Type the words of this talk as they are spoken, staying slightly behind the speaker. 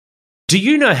Do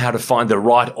you know how to find the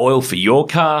right oil for your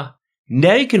car?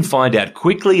 Now you can find out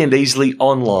quickly and easily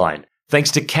online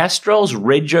thanks to Castrol's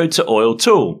Rego to Oil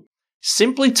tool.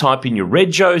 Simply type in your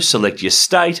Rego, select your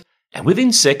state, and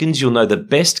within seconds you'll know the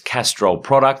best Castrol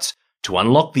products to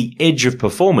unlock the edge of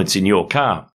performance in your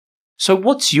car. So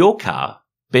what's your car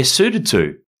best suited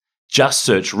to? Just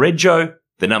search Rego,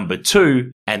 the number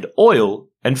 2, and oil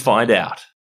and find out.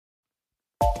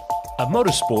 A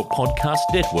Motorsport Podcast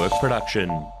Network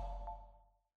production.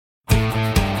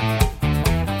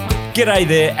 G'day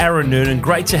there, Aaron Noonan.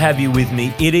 Great to have you with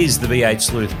me. It is the V8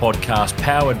 Sleuth podcast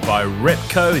powered by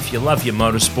Repco. If you love your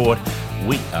motorsport,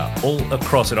 we are all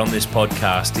across it on this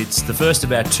podcast. It's the first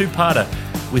of our two-parter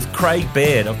with Craig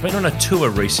Baird. I've been on a tour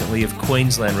recently of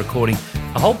Queensland recording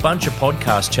a whole bunch of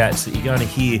podcast chats that you're going to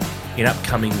hear in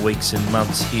upcoming weeks and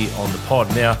months here on the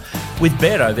pod. Now, with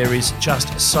Bairdo, there is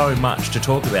just so much to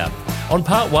talk about. On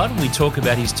part 1, we talk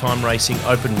about his time racing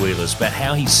open wheelers, about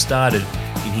how he started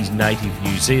in his native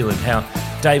New Zealand, how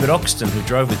David Oxton, who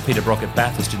drove with Peter Brock at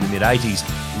Bathurst in the mid-80s,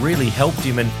 really helped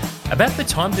him, and about the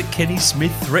time that Kenny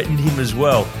Smith threatened him as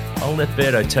well. I'll let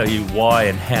Bairdo tell you why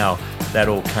and how that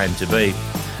all came to be.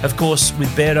 Of course, with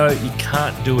Bairdo, you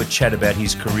can't do a chat about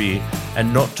his career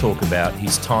and not talk about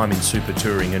his time in Super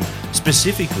Touring, and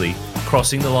specifically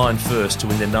crossing the line first to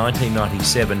win the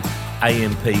 1997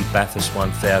 AMP Bathurst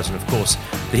 1000. Of course,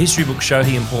 the history books show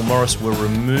he and Paul Morris were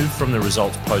removed from the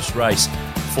results post-race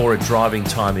for a driving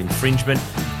time infringement.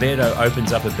 Bairdo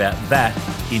opens up about that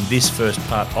in this first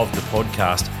part of the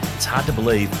podcast. It's hard to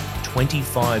believe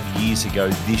 25 years ago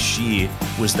this year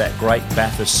was that great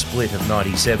Bathurst split of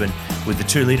 97 with the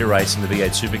 2-litre race and the V8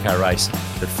 Supercar race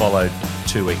that followed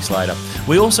 2 weeks later.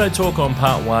 We also talk on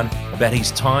part 1 about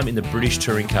his time in the British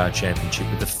Touring Car Championship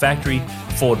with the factory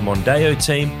Ford Mondeo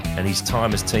team and his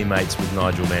time as teammates with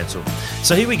Nigel Mansell.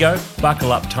 So here we go,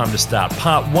 buckle up, time to start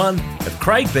part 1 of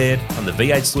Craig Baird on the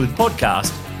V8 Sleuth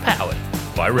podcast, powered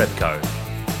by Repco.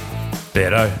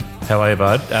 Bairdo, how are you,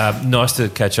 bud? Nice to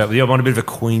catch up with you. I'm on a bit of a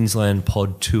Queensland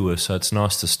pod tour, so it's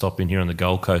nice to stop in here on the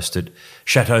Gold Coast at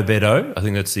Chateau Bairdo. I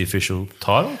think that's the official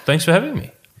title. Thanks for having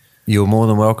me. You're more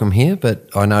than welcome here, but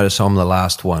I notice I'm the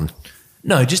last one.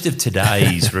 No, just of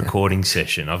today's recording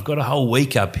session. I've got a whole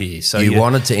week up here. So you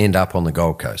wanted to end up on the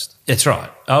Gold Coast. That's right.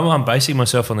 I'm basing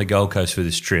myself on the Gold Coast for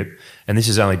this trip, and this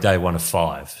is only day 1 of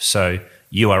 5. So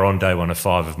you are on day 1 of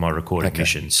 5 of my recording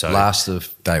mission. So last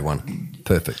of day 1.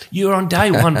 Perfect. You're on day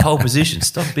 1 pole position.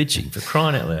 Stop bitching, for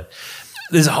crying out loud.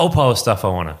 There's a whole pile of stuff I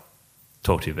want to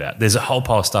talk to you about. There's a whole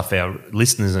pile of stuff our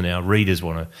listeners and our readers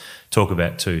want to talk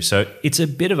about too. So it's a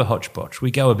bit of a hodgepodge. We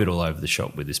go a bit all over the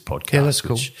shop with this podcast. Yeah, that's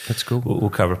cool. That's cool.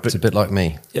 We'll cover it. But it's a bit like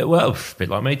me. Yeah, well, a bit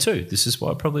like me too. This is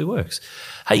why it probably works.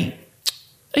 Hey,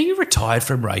 are you retired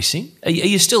from racing? Are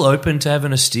you still open to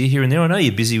having a steer here and there? I know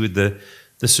you're busy with the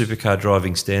supercar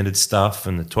driving standard stuff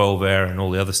and the 12-hour and all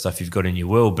the other stuff you've got in your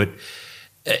world, but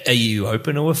are you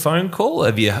open to a phone call?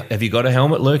 Have you got a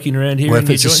helmet lurking around here? Well, if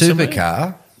it's a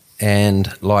supercar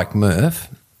and like Murph,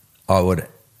 I would...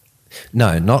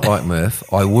 No, not like Murph.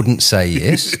 I wouldn't say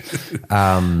yes.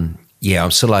 Yeah,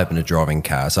 I'm still open to driving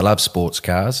cars. I love sports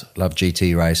cars, love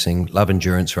GT racing, love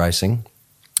endurance racing.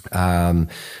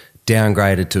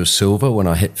 Downgraded to a silver when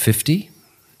I hit 50.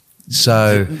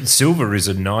 So silver is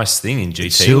a nice thing in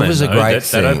GT. Silver's a great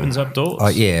thing. That opens up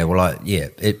doors. Yeah, well,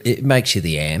 it makes you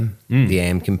the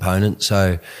AM component.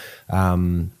 So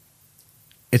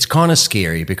it's kind of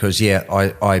scary because,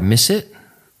 I miss it.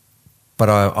 But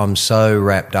I'm so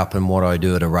wrapped up in what I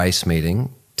do at a race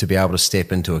meeting, to be able to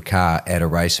step into a car at a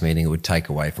race meeting, it would take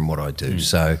away from what I do.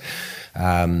 So,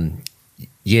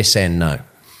 yes and no.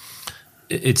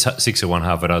 It's 6 of one,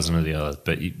 half a dozen of the other.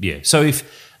 But, yeah. So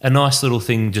if a nice little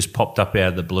thing just popped up out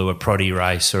of the blue, a proddy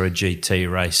race or a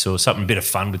GT race or something, a bit of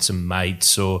fun with some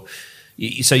mates or...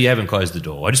 So you haven't closed the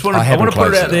door. I want to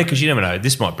put it out there because you never know.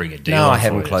 This might bring a deal. No, I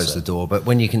haven't closed the door. But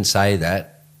when you can say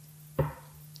that,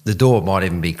 the door might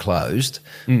even be closed,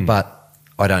 but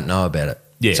I don't know about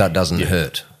it, so it doesn't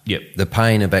hurt. Yep. The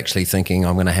pain of actually thinking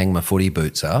I'm going to hang my footy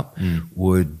boots up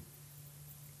would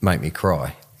make me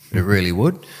cry. It really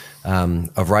would.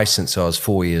 I've raced since I was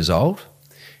 4 years old,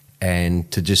 and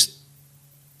to just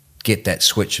get that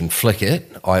switch and flick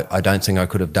it, I don't think I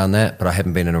could have done that, but I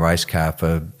haven't been in a race car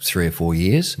for 3 or 4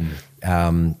 years.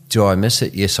 Do I miss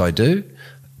it? Yes, I do.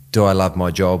 Do I love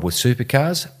my job with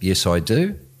supercars? Yes, I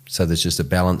do. So there's just a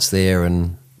balance there,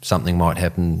 and something might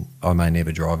happen. I may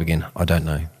never drive again. I don't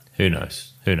know. Who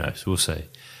knows? We'll see.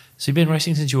 So you've been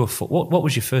racing since you were 4. What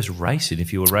was your first race in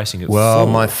if you were racing at 4? Well,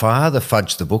 my father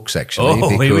fudged the books, actually.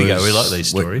 Oh, here we go. We like these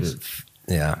stories.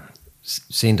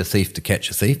 send a thief to catch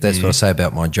a thief. That's what I say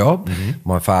about my job.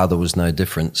 My father was no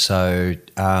different. So,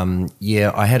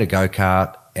 I had a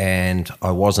go-kart and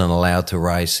I wasn't allowed to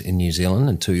race in New Zealand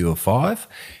until you were 5.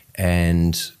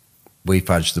 And we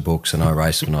fudged the books and I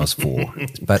raced when I was 4.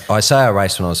 But I say I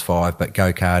raced when I was 5, but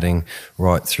go-karting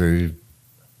right through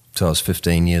till I was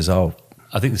 15 years old.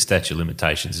 I think the statute of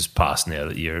limitations is passed now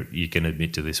that you can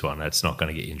admit to this one. That's not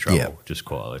going to get you in trouble. Yeah. Just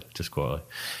quietly.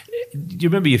 Do you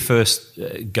remember your first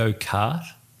go-kart?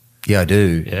 Yeah, I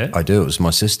do. Yeah? I do. It was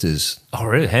my sister's. Oh,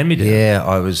 really? Hand-me-down? Yeah,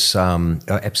 I was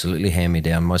absolutely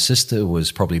hand-me-down. My sister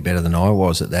was probably better than I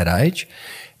was at that age,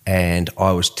 and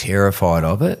I was terrified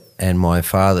of it. And my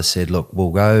father said, look, we'll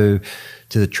go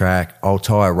to the track. I'll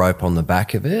tie a rope on the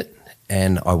back of it,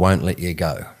 and I won't let you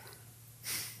go.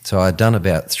 So I'd done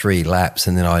about 3 laps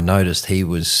and then I noticed he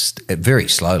was very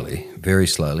slowly,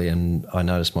 and I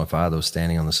noticed my father was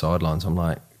standing on the sidelines. I'm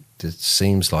like, it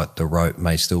seems like the rope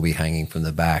may still be hanging from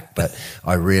the back, but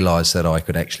I realised that I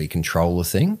could actually control the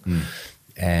thing.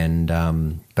 And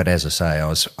but as I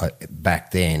say,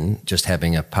 back then just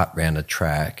having a putt round a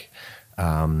track.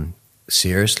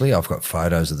 Seriously, I've got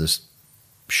photos of this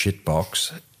shit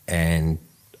box and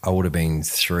I would have been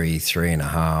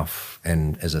 3.5.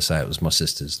 And as I say, it was my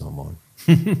sister's, not mine.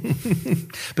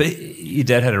 But your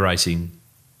dad had a racing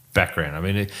background. I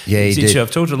mean, yeah, he did. I've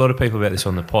talked to a lot of people about this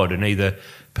on the pod, and either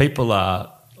people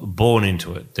are born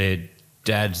into it, their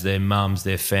dads, their mums,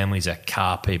 their families are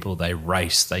car people, they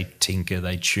race, they tinker,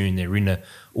 they tune, they're into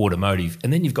automotive.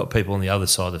 And then you've got people on the other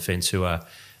side of the fence who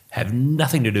have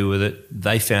nothing to do with it.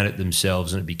 They found it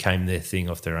themselves and it became their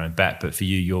thing off their own bat. But for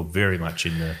you, you're very much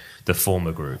in the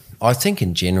former group. I think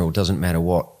in general, it doesn't matter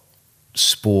what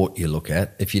sport you look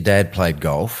at. If your dad played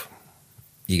golf,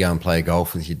 you go and play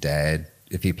golf with your dad.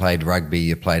 If he played rugby,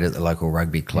 you played at the local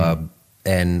rugby club.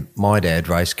 And my dad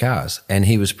raced cars and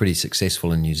he was pretty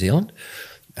successful in New Zealand.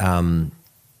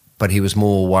 But he was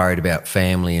more worried about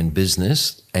family and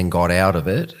business and got out of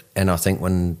it. And I think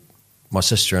when my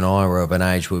sister and I were of an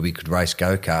age where we could race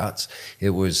go-karts, it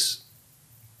was,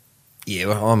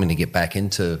 I'm going to get back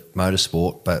into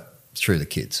motorsport, but through the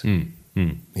kids.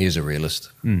 He was a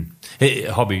realist.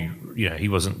 Hobby, he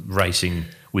wasn't racing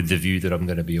with the view that I'm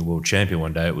going to be a world champion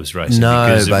one day. It was racing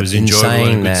because it was enjoyable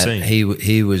and a good scene.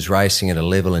 He was racing at a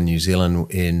level in New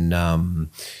Zealand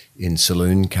in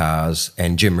saloon cars,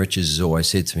 and Jim Richards has always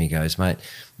said to me, he goes, mate,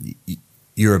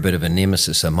 you're a bit of a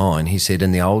nemesis of mine. He said,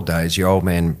 in the old days, your old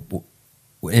man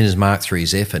in his Mark III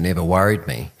Zephyr never worried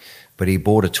me, but he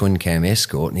bought a twin cam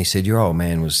Escort and he said, your old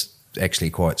man was actually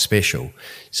quite special.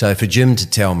 So for Jim to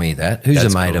tell me that, who's a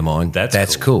mate of mine,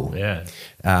 that's cool. Yeah.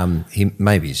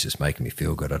 Maybe he's just making me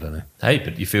feel good, I don't know. Hey,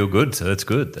 but you feel good, so that's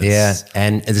good.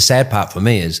 And the sad part for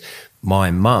me is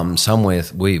my mum, somewhere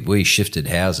we shifted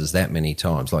houses that many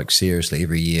times, like seriously,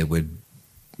 every year we'd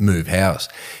move house,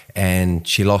 and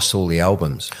she lost all the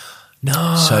albums.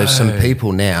 No. So some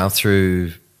people now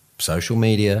through social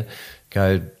media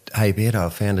go, hey, Baird, I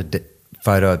found a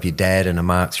photo of your dad in a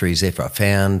Mark III Zephyr. I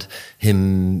found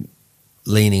him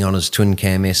leaning on his twin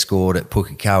cam Escort at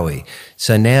Pukekohe.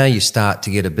 So now you start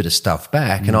to get a bit of stuff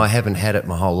back, and I haven't had it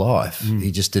my whole life.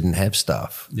 He just didn't have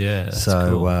stuff. Yeah, that's so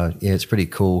cool. It's pretty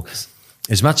cool.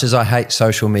 As much as I hate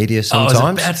social media sometimes.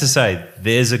 I was about to say,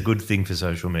 there's a good thing for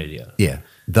social media. Yeah,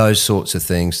 those sorts of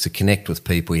things, to connect with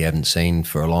people you haven't seen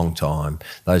for a long time,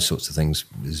 those sorts of things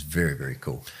is very, very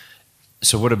cool.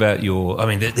 So what about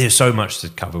there's so much to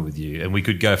cover with you, and we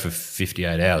could go for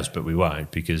 58 hours, but we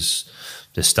won't because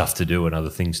there's stuff to do and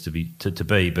other things to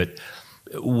be. But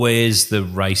where's the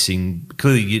racing?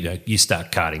 Clearly, you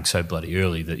start karting so bloody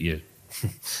early that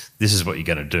this is what you're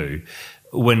going to do.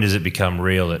 When does it become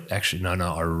real that actually, no,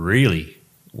 I really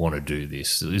want to do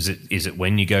this? Is it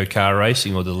when you go car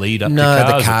racing or the lead up to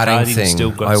cars? The karting thing.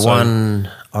 Still got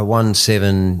I won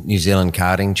 7 New Zealand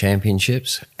karting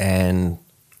championships, and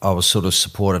I was sort of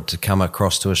supported to come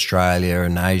across to Australia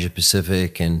and Asia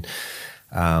Pacific and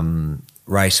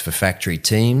race for factory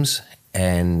teams.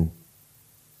 And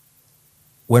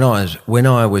when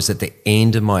I was at the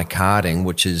end of my karting,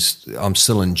 which is I'm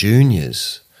still in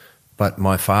juniors, but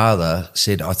my father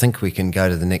said, I think we can go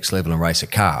to the next level and race a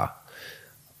car.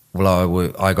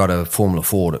 Well, I got a Formula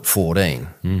Ford at 14.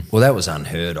 Well, that was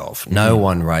unheard of. No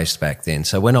one raced back then.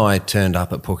 So when I turned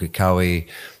up at Pukekohe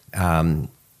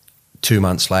 2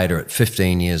 months later at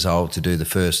 15 years old to do the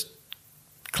first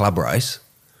club race,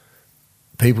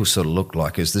 people sort of looked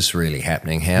like, is this really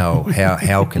happening?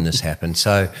 How can this happen?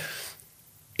 So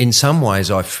in some ways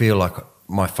I feel like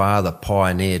my father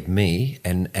pioneered me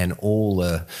and all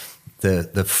the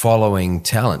the following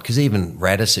talent, because even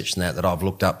Radicic and that I've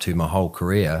looked up to my whole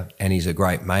career, and he's a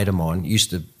great mate of mine. We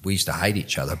used to hate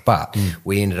each other, but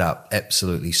we ended up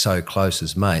absolutely so close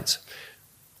as mates.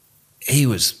 He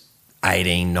was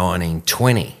 18, 19,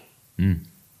 20.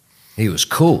 He was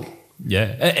cool.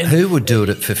 Yeah. And who would do it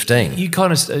at 15? You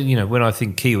kind of, when I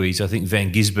think Kiwis, I think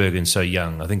Van Gisbergen's so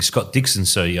young. I think Scott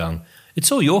Dixon's so young.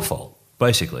 It's all your fault,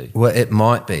 basically. Well, it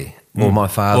might be. Or my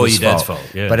father's or your dad's fault.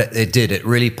 Yeah. But it did. It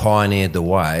really pioneered the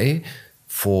way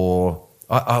for...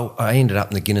 I ended up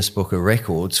in the Guinness Book of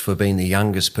Records for being the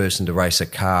youngest person to race a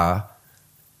car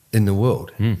in the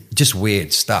world. Just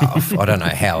weird stuff. I don't know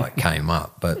how it came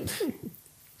up, but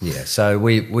yeah. So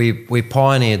we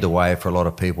pioneered the way for a lot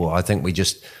of people. I think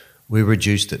we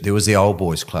reduced it. There was the Old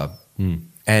Boys Club.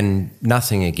 And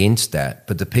nothing against that,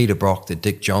 but the Peter Brock, the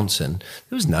Dick Johnson,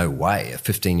 there was no way a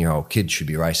 15-year-old kid should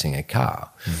be racing a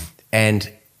car.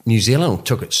 And New Zealand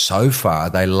took it so far,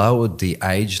 they lowered the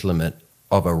age limit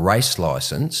of a race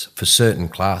licence for certain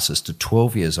classes to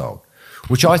 12 years old,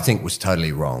 which I think was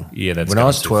totally wrong. Yeah, that's when I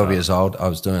was 12 years old, I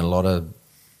was doing a lot of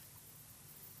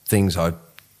things I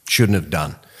shouldn't have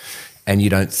done, and you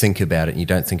don't think about it, and you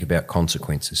don't think about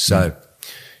consequences. So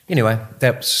anyway,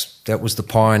 that was the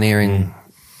pioneering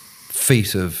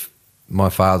feat of my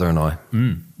father and I.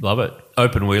 Love it.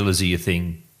 Open wheelers are your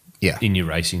thing. Yeah. In your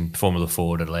racing, Formula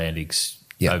Ford, Atlantics,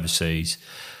 overseas.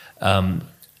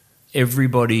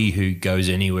 Everybody who goes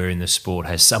anywhere in the sport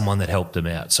has someone that helped them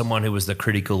out, someone who was the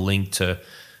critical link to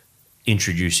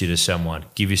introduce you to someone,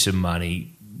 give you some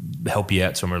money, help you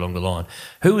out somewhere along the line.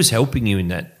 Who was helping you in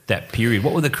that period?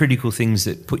 What were the critical things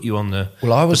that put you on the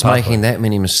Well, I was pathway? making that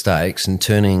many mistakes and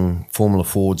turning Formula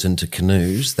Fords into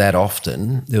canoes that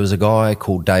often. There was a guy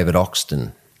called David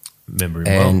Oxton. Remember him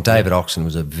and well. David Oxton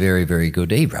was a very, very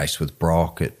good... He raced with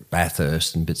Brock at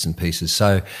Bathurst and bits and pieces.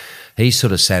 So he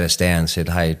sort of sat us down and said,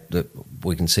 hey,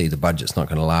 we can see the budget's not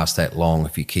going to last that long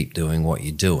if you keep doing what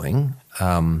you're doing.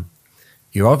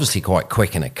 You're obviously quite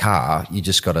quick in a car. You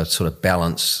just got to sort of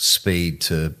balance speed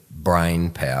to brain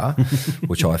power,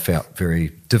 which I felt very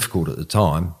difficult at the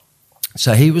time.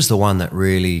 So he was the one that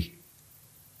really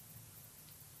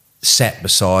sat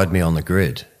beside me on the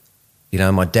grid.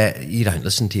 My dad, you don't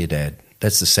listen to your dad.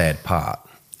 That's the sad part.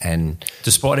 And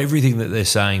despite everything that they're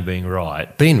saying being right,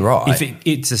 if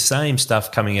it's the same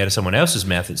stuff coming out of someone else's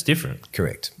mouth, it's different.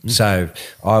 Correct. So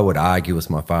I would argue with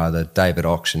my father. David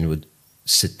Oxton would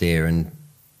sit there and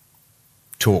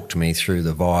talk to me through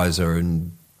the visor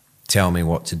and tell me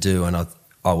what to do, and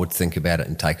I would think about it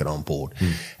and take it on board.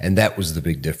 And that was the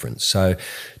big difference. So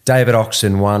David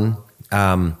Oxton won.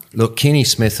 Look, Kenny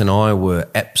Smith and I were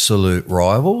absolute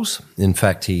rivals. In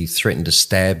fact, he threatened to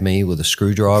stab me with a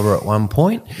screwdriver at one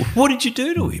point. What did you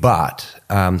do to him? But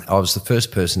I was the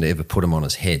first person to ever put him on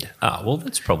his head. Well,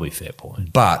 that's probably a fair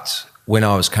point. But when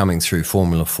I was coming through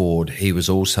Formula Ford, he was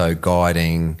also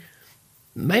guiding,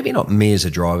 maybe not me as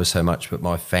a driver so much, but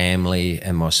my family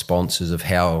and my sponsors of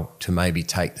how to maybe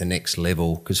take the next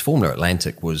level. Because Formula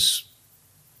Atlantic was,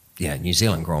 New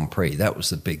Zealand Grand Prix. That was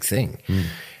the big thing.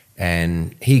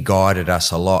 And he guided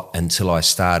us a lot until I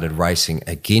started racing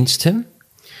against him,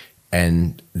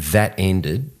 and that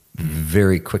ended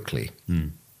very quickly.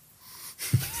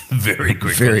 Very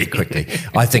quickly. Very quickly.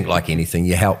 I think like anything,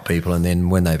 you help people, and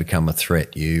then when they become a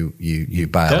threat, you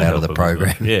bail out of the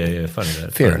program. Yeah, funny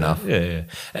that. Fair enough. Yeah.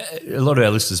 A lot of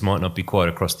our listeners might not be quite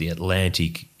across the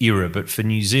Atlantic era, but for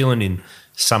New Zealand in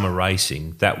summer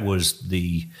racing, that was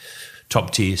the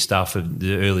top tier stuff of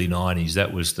the early 90s.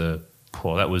 That was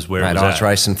where it was I was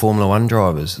racing Formula One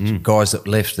drivers, guys that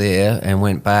left there and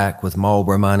went back with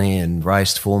Marlboro money and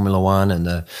raced Formula One, and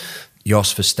the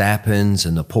Jos Verstappens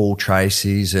and the Paul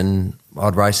Tracys, and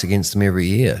I'd race against them every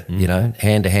year,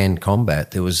 hand-to-hand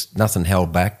combat. There was nothing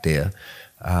held back there.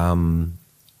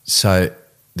 So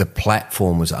the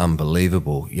platform was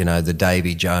unbelievable. The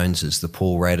Davy Joneses, the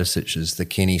Paul Radicics, the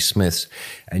Kenny Smiths,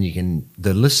 and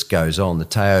the list goes on, the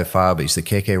Teo Fabis, the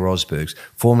Keke Rosbergs,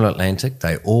 Formula Atlantic,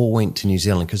 they all went to New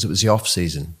Zealand because it was the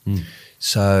off-season.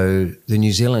 So the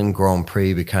New Zealand Grand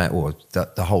Prix became, or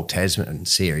the whole Tasman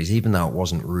series, even though it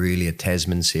wasn't really a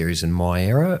Tasman series in my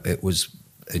era, it was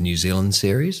a New Zealand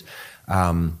series.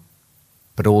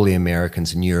 But all the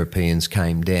Americans and Europeans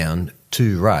came down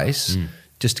to race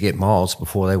just to get miles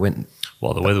before they went.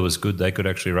 Well, the weather was good. They could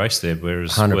actually race there,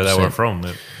 whereas 100%. Where they were from,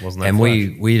 it wasn't that And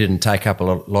flash. we didn't take up a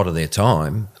lot of their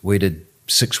time. We did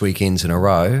 6 weekends in a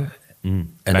row.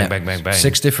 And bang.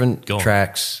 6 different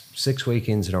tracks, 6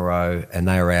 weekends in a row, and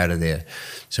they were out of there.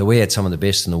 So we had some of the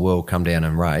best in the world come down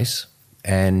and race,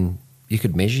 and you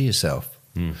could measure yourself.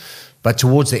 But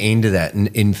towards the end of that,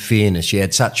 in fairness, you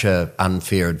had such an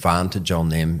unfair advantage on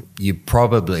them. You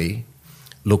probably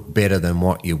look better than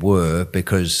what you were,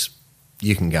 because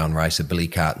you can go and race a billy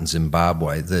cart in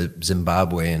Zimbabwe. The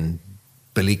Zimbabwean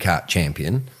billy cart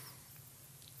champion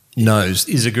knows...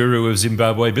 Is a guru of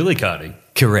Zimbabwe billy karting.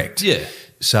 Correct. Yeah.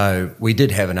 So we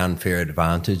did have an unfair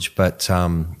advantage, but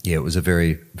it was a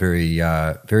very, very,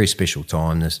 very special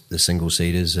time, the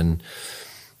single-seaters, and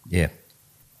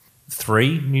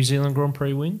 3 New Zealand Grand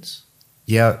Prix wins?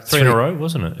 Yeah. 3 in a row,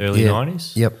 wasn't it? Early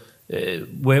 90s? Yep.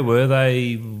 Where were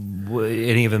they? Were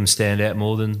any of them stand out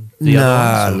more than the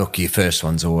other ones? Look, your first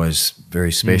one's always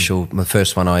very special. My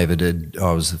first one I ever did,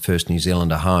 I was the first New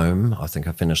Zealander home. I think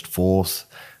I finished 4th.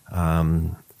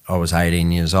 I was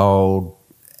 18 years old.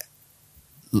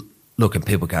 Look, and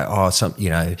people go,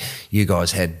 you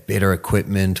guys had better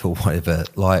equipment or whatever.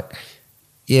 Like,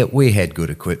 yeah, we had good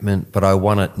equipment, but I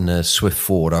won it in a Swift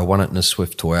Ford, I won it in a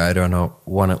Swift Toyota, and I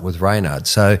won it with Reynard.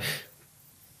 So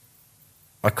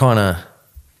I kind of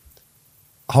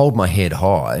hold my head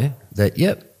high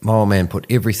that, my old man put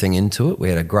everything into it. We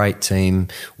had a great team.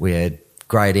 We had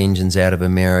great engines out of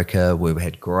America. We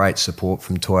had great support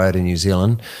from Toyota New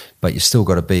Zealand, but you still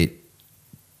got to beat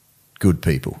good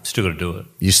people. Still got to do it.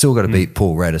 You still got to beat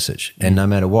Paul Radisich. And no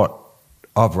matter what,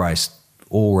 I've raced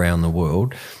all around the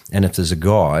world, and if there's a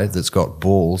guy that's got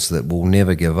balls that will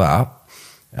never give up,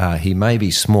 he may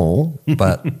be small,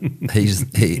 but he's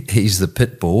the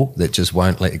pit bull that just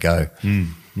won't let go.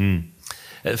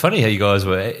 Funny how you guys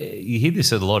were. You hear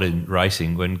this a lot in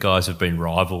racing when guys have been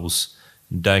rivals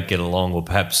and don't get along, or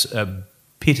perhaps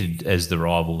pitted as the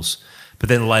rivals, but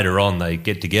then later on they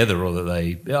get together, or that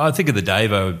they. I think of the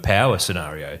Davo Power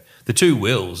scenario. The two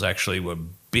Wills actually were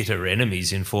bitter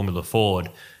enemies in Formula Ford.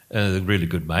 They're really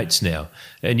good mates now.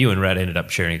 And you and Rad ended up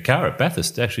sharing a car at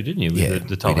Bathurst, actually, didn't you, with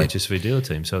the top HSV dealer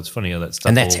team? So it's funny how that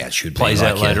stuff how it should plays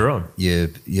out later on.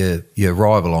 Your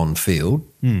rival on field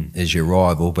is your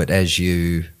rival, but as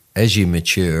you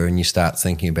mature and you start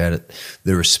thinking about it,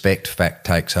 the respect fact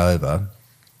takes over,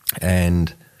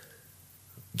 and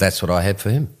that's what I had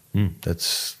for him.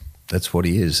 That's what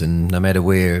he is, and no matter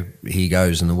where he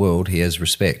goes in the world, he has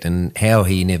respect. And how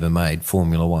he never made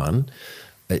Formula One.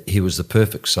 He was the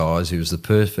perfect size. He was the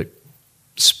perfect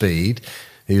speed.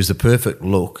 He was the perfect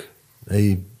look.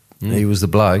 He was the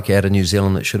bloke out of New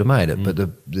Zealand that should have made it. But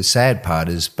the sad part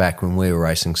is, back when we were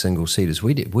racing single seaters,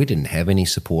 we didn't have any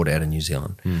support out of New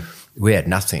Zealand. We had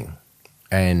nothing.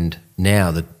 And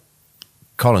now that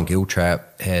Colin Giltrap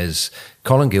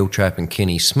and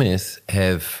Kenny Smith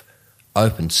have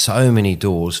opened so many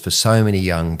doors for so many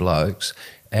young blokes,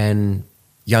 and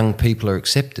young people are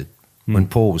accepted. When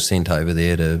Paul was sent over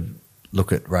there to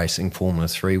look at racing Formula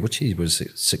 3, which he was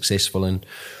successful in,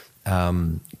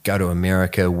 go to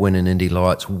America, win in Indy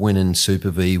Lights, win in Super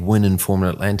V, win in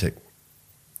Formula Atlantic.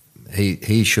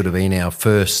 He should have been our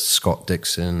first Scott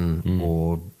Dixon,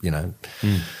 or,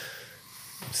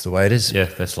 it's the way it is. Yeah,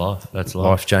 that's life.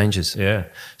 Life changes. Yeah.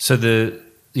 So the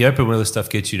open wheeler stuff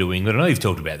gets you to England. I know you've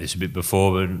talked about this a bit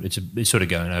before, but it's sort of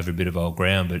going over a bit of old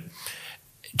ground, but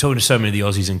talking to so many of the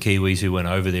Aussies and Kiwis who went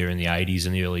over there in the 80s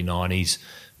and the early 90s,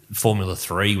 Formula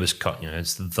 3 was,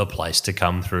 it's the place to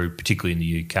come through, particularly in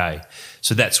the UK.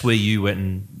 So that's where you went,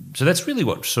 and so that's really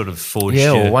what sort of forged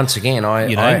once again, your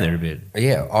name there a bit.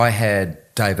 Yeah, I had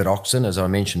David Oxon, as I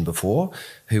mentioned before,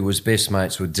 who was best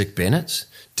mates with Dick Bennett.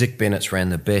 Dick Bennett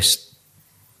ran the best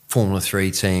Formula 3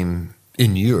 team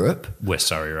in Europe. West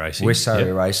Surrey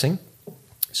Racing.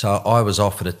 So I was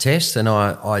offered a test, and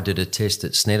I did a test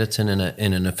at Snetterton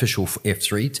in an official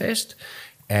F3 test,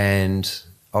 and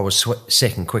I was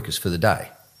second quickest for the day.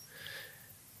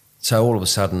 So all of a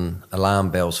sudden,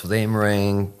 alarm bells for them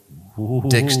ring.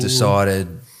 Dick's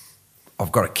decided,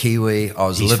 I've got a Kiwi. I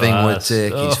was living with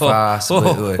Dick. He's fast.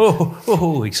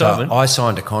 Excitement. So I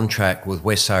signed a contract with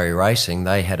West Surrey Racing.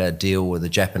 They had a deal with a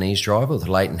Japanese driver, with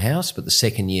Leighton House, but the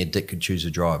second year Dick could choose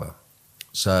a driver.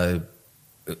 So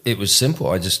it was simple.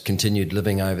 I just continued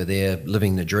living over there,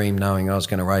 living the dream, knowing I was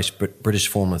going to race British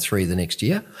Formula 3 the next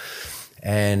year,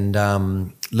 and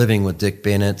living with Dick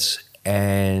Bennett,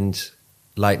 and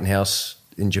Leighton House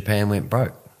in Japan went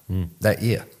broke that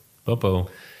year. Uh-oh.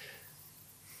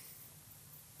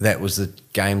 That was the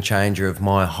game changer of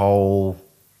my whole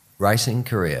racing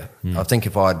career. I think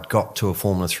if I'd got to a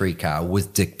Formula 3 car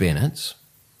with Dick Bennett,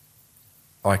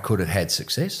 I could have had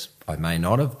success. I may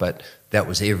not have, but that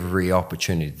was every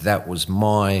opportunity. That was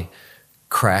my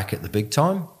crack at the big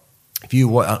time. If you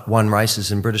won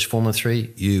races in British Formula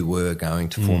 3, you were going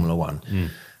to Formula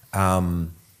 1.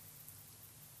 And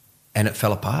it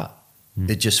fell apart.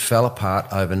 It just fell apart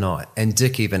overnight. And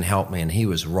Dick even helped me, and he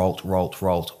was rolt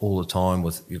all the time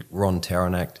with Ron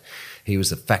Taranach. he was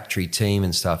the factory team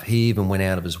and stuff. He even went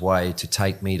out of his way to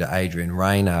take me to Adrian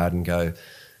Reynard and go,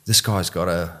 this guy's got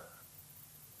to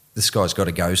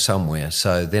go somewhere.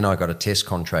 So then I got a test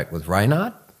contract with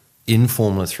Reynard in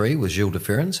Formula 3 with Gilles de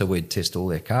Ferran, so we'd test all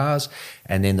their cars.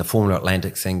 And then the Formula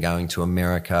Atlantic thing going to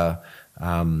America,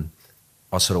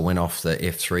 I sort of went off the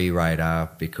F3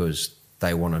 radar because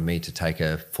they wanted me to take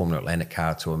a Formula Atlantic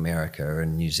car to America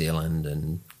and New Zealand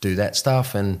and do that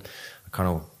stuff. And I kind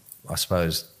of, I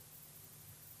suppose,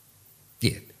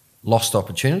 lost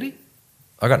opportunity.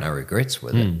 I got no regrets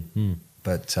with it.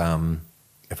 But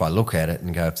if I look at it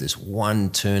and go, if there's one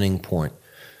turning point,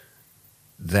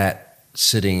 that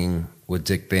sitting with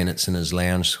Dick Bennett's in his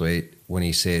lounge suite when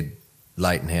he said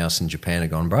Leighton House in Japan had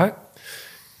gone broke,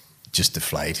 just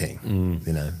deflating,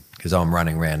 because I'm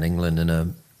running around England in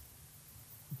a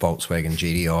Volkswagen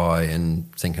GDI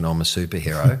and thinking I'm a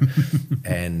superhero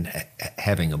and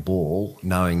having a ball,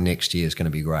 knowing next year is going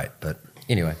to be great. But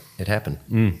anyway, it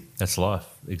happened. That's life,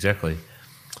 exactly.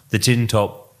 The tin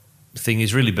top thing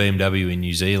is really BMW in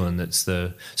New Zealand.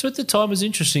 So at the time it was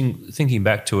interesting thinking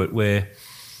back to it where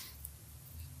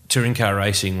touring car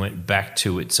racing went back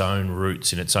to its own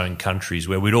roots in its own countries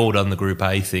where we'd all done the Group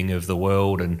A thing of the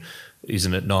world, and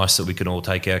isn't it nice that we can all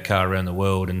take our car around the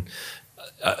world? And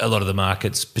a lot of the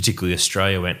markets, particularly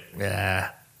Australia, went,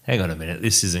 hang on a minute,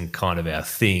 this isn't kind of our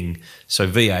thing. So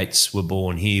V8s were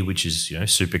born here, which is,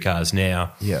 supercars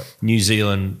now. Yeah. New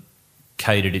Zealand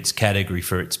catered its category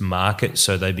for its market,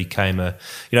 so they became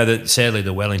sadly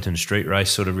the Wellington Street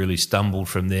Race sort of really stumbled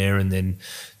from there, and then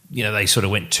they sort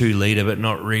of went 2 litre, but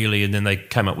not really. And then they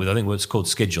came up with, I think, what's called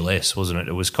Schedule S, wasn't it?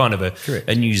 It was kind of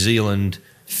a New Zealand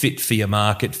fit for your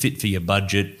market, fit for your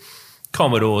budget.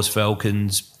 Commodores,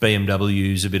 Falcons,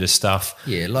 BMWs, a bit of stuff.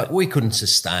 Yeah, like we couldn't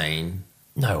sustain.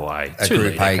 No way. A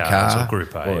Group A car, or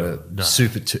Group A, or a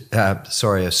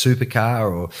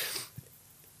supercar, or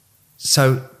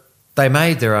so they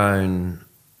made their own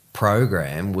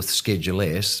program with Schedule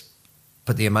S.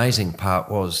 But the amazing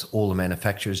part was all the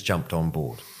manufacturers jumped on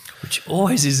board. Which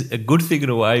always is a good thing in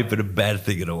a way, but a bad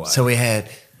thing in a way. So we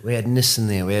had Nissan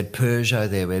there, we had Peugeot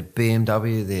there, we had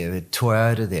BMW there, we had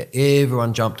Toyota there.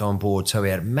 Everyone jumped on board. So we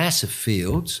had massive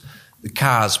fields. The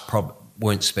cars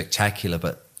weren't spectacular,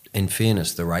 but in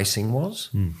fairness, the racing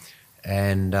was.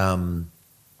 And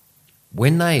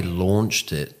when they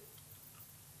launched it,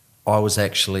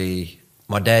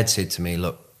 my dad said to me,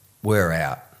 look, we're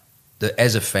out.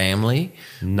 As a family,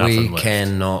 we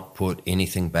cannot put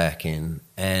anything back in.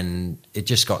 And it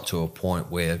just got to a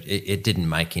point where it didn't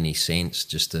make any sense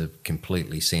just to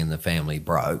completely send the family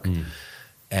broke.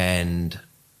 And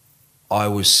I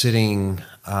was sitting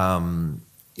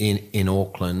in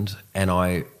Auckland and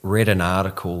I read an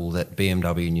article that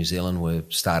BMW New Zealand were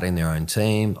starting their own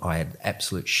team. I had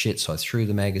absolute shit, so I threw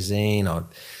the magazine. I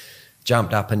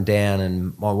jumped up and down,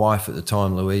 and my wife at the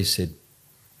time, Louise, said,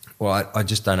 well, I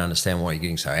just don't understand why you're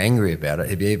getting so angry about it.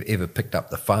 Have you ever picked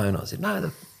up the phone? I said, no,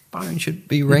 the phone should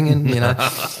be ringing,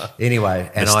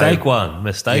 Anyway. And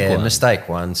mistake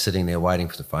one, sitting there waiting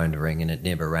for the phone to ring, and it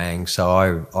never rang.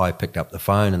 So I picked up the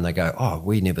phone and they go,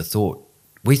 we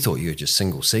thought you were just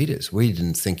single-seaters. We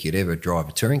didn't think you'd ever drive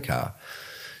a touring car.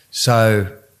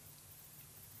 So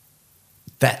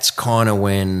that's kind of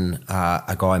when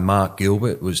a guy, Mark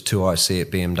Gilbert, was 2IC at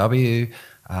BMW,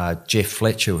 Jeff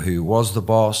Fletcher, who was the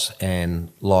boss, and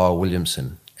Lyle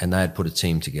Williamson, and they had put a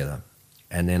team together.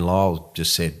 And then Lyle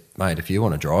just said, mate, if you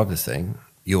want to drive the thing,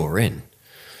 you're in.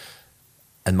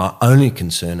 And my only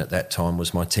concern at that time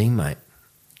was my teammate,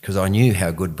 because I knew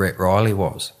how good Brett Riley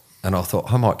was. And I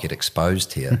thought, I might get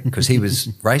exposed here, because he was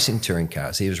racing touring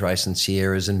cars. He was racing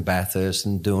Sierras and Bathurst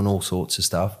and doing all sorts of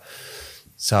stuff.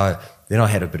 So then I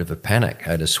had a bit of a panic.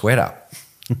 I had a sweat up.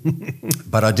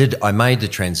 But I made the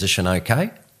transition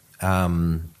okay,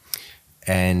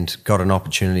 and got an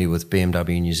opportunity with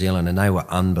BMW New Zealand, and they were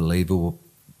unbelievable,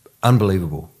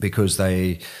 because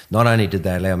they not only did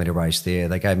they allow me to race there,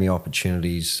 they gave me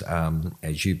opportunities,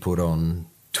 as you put on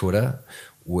Twitter,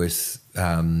 with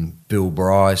Bill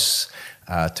Bryce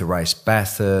to race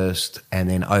Bathurst, and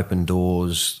then open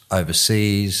doors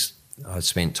overseas. I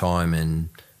spent time in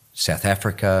South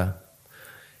Africa.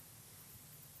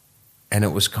 And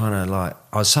it was kind of like,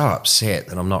 I was so upset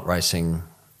that I'm not racing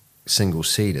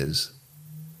single-seaters.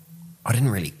 I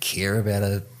didn't really care about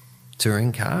a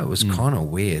touring car. It was kind of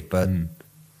weird, but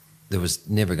there was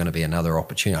never going to be another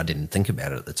opportunity. I didn't think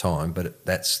about it at the time, but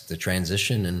that's the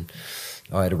transition, and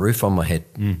I had a roof on my head.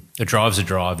 A drive's a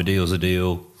drive, a deal's a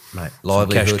deal. Mate,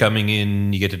 livelihood. Cash coming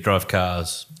in, you get to drive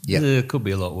cars. Yeah. It could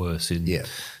be a lot worse in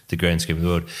the grand scheme of the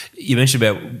world. You mentioned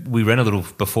about, we ran a little,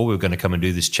 before we were going to come and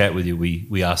do this chat with you,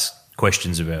 we asked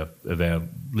questions of our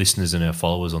listeners and our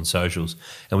followers on socials,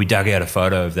 and we dug out a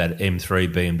photo of that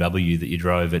M3 BMW that you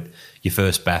drove at your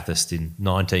first Bathurst in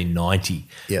 1990,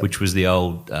 which was the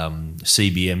old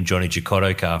CBM Johnny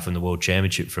Cicotto car from the World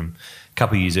Championship from a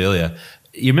couple of years earlier.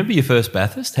 You remember your first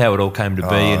Bathurst, how it all came to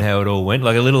be and how it all went?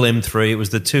 Like a little M3, it was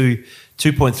the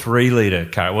 2.3 litre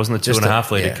car. It wasn't the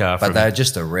 2.5 litre car. But they were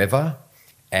just a Rever,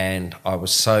 and I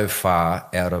was so far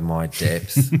out of my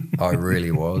depth. I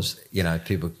really was. You know,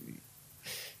 people,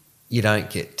 you don't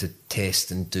get to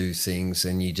test and do things,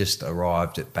 and you just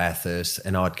arrived at Bathurst,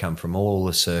 and I'd come from all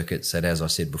the circuits that, as I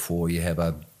said before, you have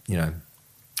a, you know,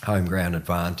 home ground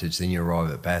advantage. Then you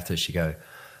arrive at Bathurst, you go,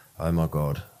 oh my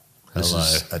God, this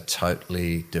is a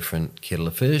totally different kettle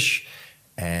of fish,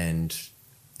 and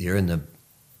you're in the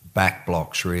back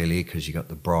blocks really, because you got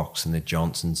the Brocks and the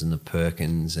Johnsons and the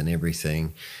Perkins and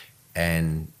everything,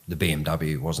 and the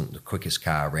BMW wasn't the quickest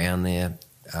car around there.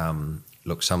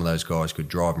 Look, some of those guys could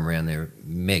drive them around there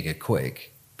mega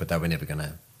quick, but they were never going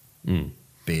to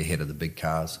be ahead of the big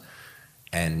cars.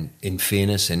 And in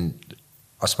fairness, and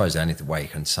I suppose the only way you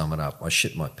can sum it up, I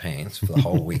shit my pants for the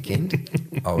whole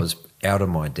weekend. I was out of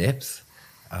my depth.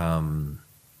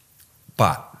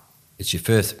 But it's your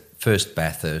first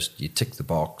Bathurst, you tick the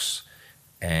box,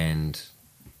 and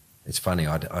it's funny,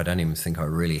 I don't even think I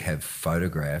really have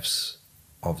photographs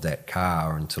of that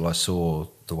car until I saw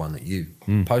the one that you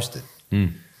posted.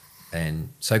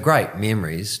 And so great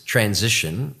memories,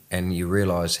 transition, and you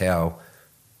realise how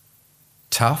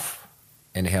tough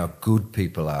and how good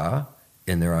people are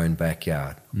in their own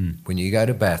backyard. When you go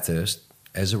to Bathurst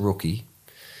as a rookie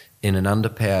in an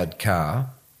underpowered car,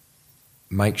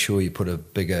 make sure you put a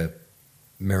bigger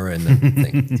mirror in the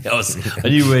thing. I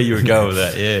knew where you were going with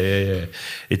that. Yeah.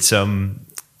 It's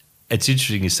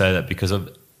interesting you say that, because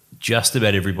of just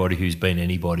about everybody who's been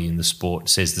anybody in the sport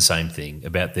says the same thing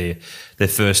about their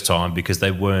first time, because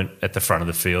they weren't at the front of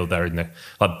the field. They were in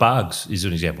like Bugs is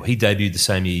an example. He debuted the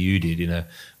same year you did in a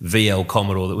VL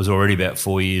Commodore that was already about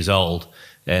 4 years old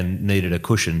and needed a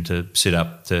cushion to sit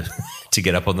up to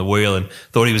get up on the wheel, and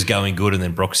thought he was going good, and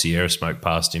then Brock Sierra smoked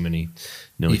past him and he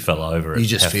nearly fell over. You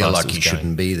just feel like you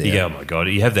shouldn't be there. You go, oh my God,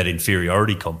 you have that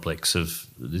inferiority complex of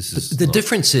this is... The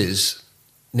difference is,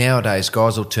 nowadays,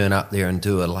 guys will turn up there and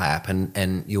do a lap,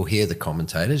 and you'll hear the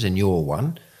commentators, and you're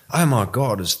one, oh my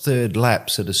God, it's third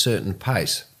laps at a certain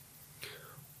pace.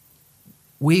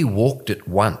 We walked it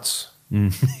once.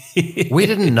 We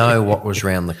didn't know what was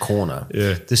around the corner.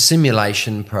 Yeah. The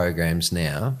simulation programs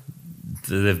now,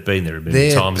 they've been there a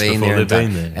million times before. They've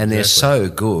been there. And they're so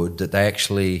good that they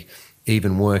actually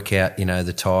even work out, you know,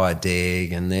 the tyre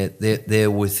deg, and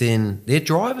they're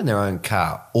driving their own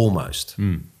car almost.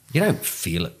 You don't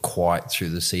feel it quite through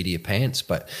the seat of your pants,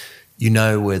 but you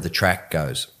know where the track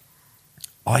goes.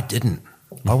 I didn't.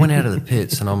 I went out of the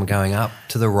pits and I'm going up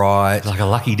to the right. Like a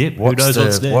lucky dip. Who knows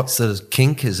what's next? What's the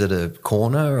kink? Is it a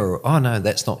corner? Or, oh, no,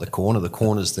 that's not the corner. The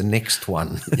corner's the next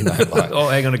one. You know, like, oh,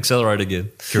 hang on, accelerate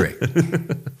again. Correct.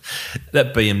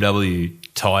 That BMW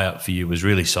tie-up for you was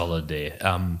really solid there.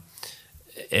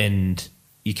 And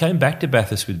you came back to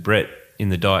Bathurst with Brett in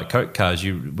the Diet Coke cars.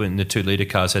 When the 2 litre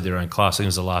cars had their own class, I think it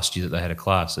was the last year that they had a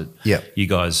class. You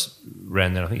guys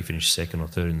ran that. I think you finished second or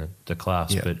third in the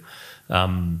class. Yep.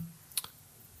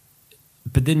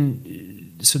 But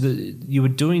then, so you were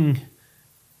doing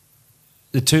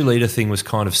the 2 litre thing was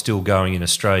kind of still going in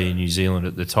Australia and New Zealand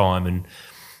at the time,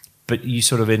 but you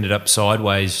sort of ended up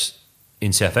sideways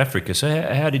in South Africa.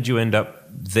 So how did you end up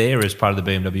there as part of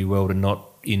the BMW world and not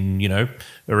in, you know,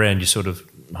 around your sort of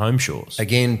home shores?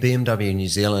 Again, BMW New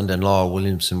Zealand and Lyle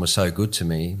Williamson were so good to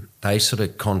me. They sort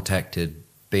of contacted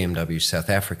BMW South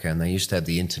Africa, and they used to have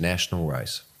the international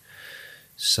race.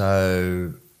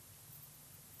 So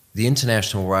the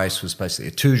international race was basically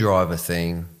a 2-driver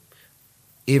thing.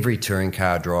 Every touring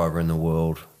car driver in the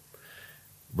world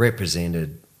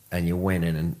represented, and you went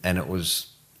in, and it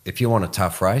was, if you want a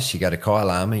tough race, you go to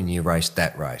Kyalami and you raced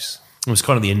that race. It was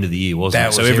kind of the end of the year, wasn't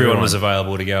it? So everyone was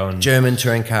available to go. And German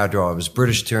touring car drivers,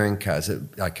 British touring cars.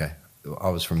 Okay, I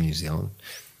was from New Zealand.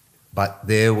 But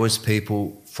there was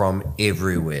people from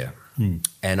everywhere.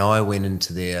 And I went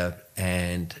into there,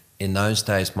 and in those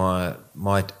days, my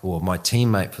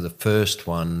teammate for the first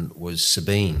one was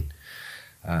Sabine.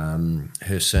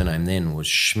 Her surname then was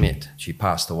Schmidt. She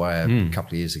passed away a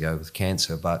couple of years ago with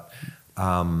cancer. But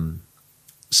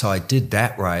so I did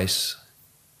that race,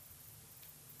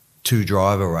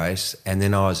 2-driver race, and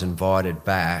then I was invited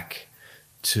back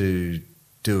to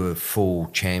do a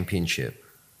full championship.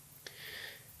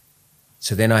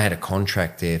 So then I had a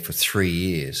contract there for 3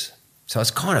 years. So it's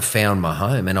kind of found my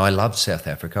home, and I loved South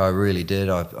Africa. I really did.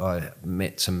 I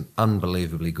met some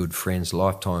unbelievably good friends,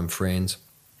 lifetime friends,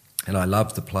 and I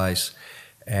loved the place.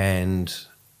 And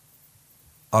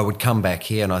I would come back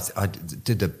here, and I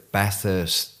did the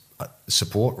Bathurst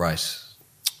support race.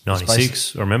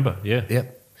 96, I remember, yeah.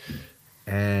 Yep.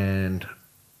 And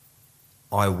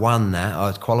I won that. I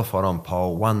was qualified on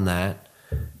pole, won that,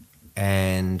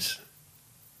 and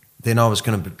then I was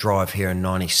going to drive here in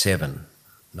 97.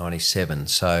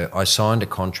 So I signed a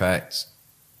contract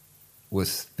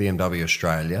with BMW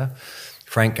Australia.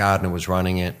 Frank Gardner was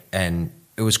running it, and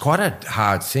it was quite a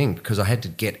hard thing because I had to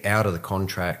get out of the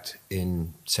contract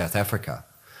in South Africa.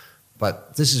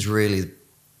 But this is really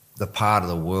the part of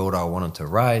the world I wanted to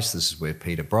race. This is where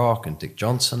Peter Brock and Dick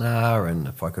Johnson are, and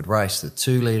if I could race the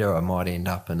 2-litre, I might end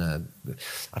up in I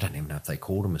don't even know if they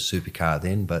called them a supercar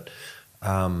then, but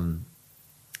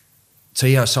so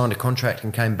yeah, I signed a contract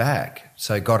and came back.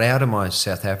 So got out of my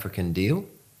South African deal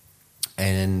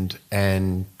and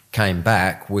came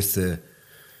back with the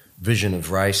vision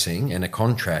of racing and a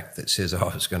contract that says I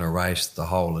was going to race the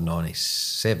whole of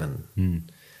 97.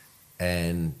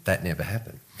 And that never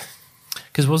happened.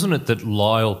 Because wasn't it that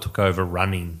Lyle took over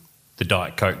running the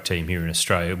Diet Coke team here in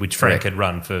Australia, which Frank had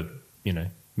run for,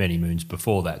 many moons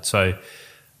before that? So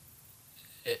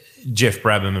Jeff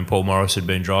Brabham and Paul Morris had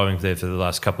been driving there for the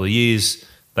last couple of years.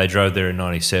 They drove there in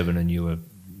 97, and you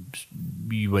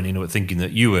went into it thinking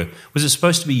that was it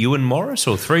supposed to be you and Morris,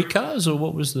 or 3 cars, or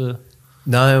what was the...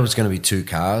 No, it was going to be 2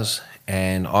 cars,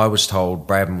 and I was told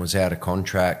Brabham was out of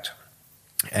contract,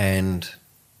 and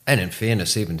in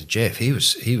fairness, even to Jeff, he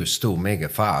was still mega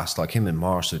fast. Like him and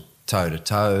Morris are toe to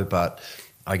toe, but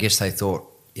I guess they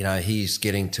thought, he's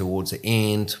getting towards the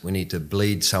end. We need to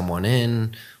bleed someone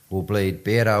in. We'll bleed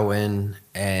Baird in,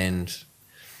 and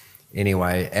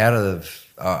anyway,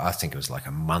 I think it was like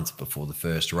a month before the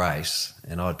first race,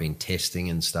 and I'd been testing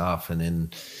and stuff, and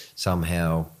then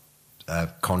somehow a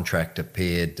contract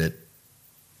appeared that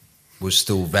was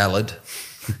still valid,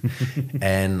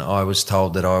 and I was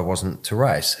told that I wasn't to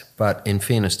race. But in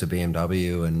fairness to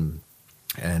BMW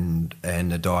and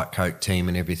the Diet Coke team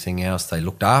and everything else, they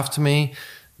looked after me.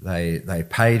 They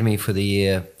paid me for the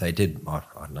year. They did, I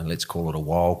don't know, let's call it a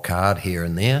wild card here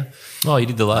and there. Oh, you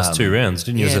did the last 2 rounds,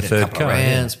 didn't you, as a third couple car? Of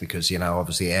rounds because,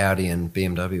 obviously Audi and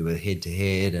BMW were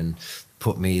head-to-head and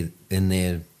put me in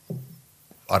there.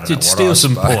 I don't know what steal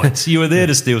some points. You were there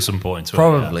to steal some points.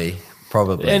 Probably.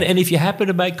 And if you happen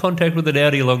to make contact with an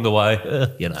Audi along the way,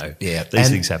 these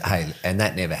things happen. Hey, and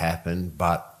that never happened.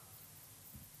 But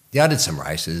I did some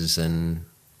races, and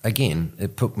again,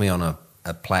 it put me on a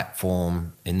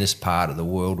platform in this part of the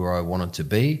world where I wanted to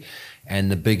be.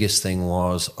 And the biggest thing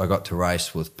was I got to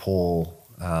race with Paul,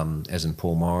 as in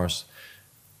Paul Morris,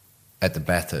 at the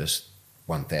Bathurst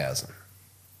 1000.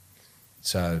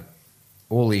 So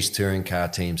all these touring car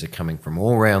teams are coming from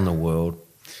all around the world,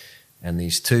 and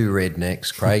these 2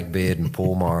 rednecks, Craig Baird and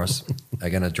Paul Morris,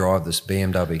 are going to drive this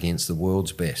BMW against the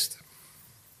world's best.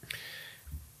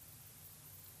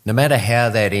 No matter how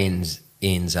that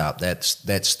ends up,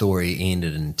 that story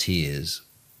ended in tears.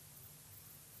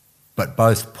 But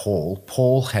both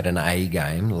Paul had an A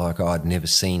game like I'd never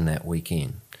seen that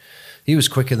weekend. He was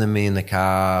quicker than me in the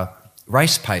car,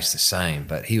 race pace the same,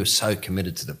 but he was so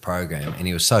committed to the program, and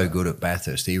he was so good at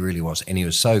Bathurst, he really was, and he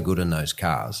was so good in those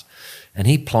cars. And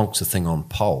he plonks the thing on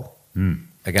pole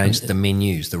against the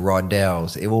Menus, the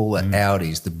Rydals, all the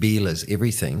Audis, the Beelers,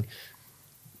 everything.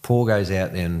 Paul goes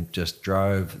out there and just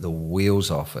drove the wheels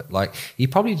off it. Like, he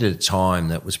probably did a time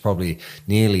that was probably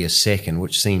nearly a second,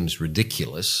 which seems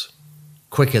ridiculous,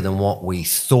 quicker than what we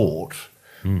thought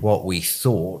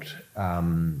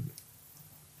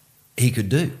he could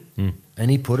do.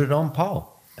 And he put it on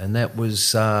pole. And that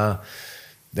was a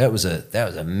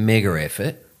mega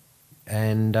effort.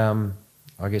 And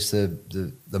I guess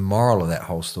the moral of that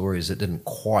whole story is it didn't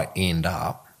quite end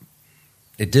up.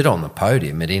 It did on the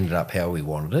podium. It ended up how we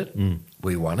wanted it.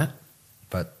 We won it.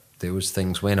 But there was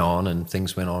things went on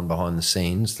behind the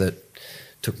scenes that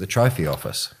took the trophy off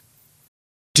us.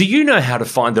 Do you know how to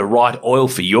find the right oil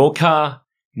for your car?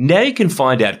 Now you can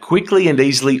find out quickly and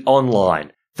easily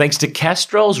online, thanks to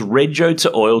Castrol's Rego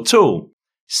to Oil tool.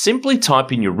 Simply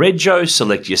type in your Rego,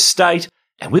 select your state,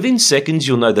 and within seconds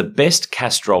you'll know the best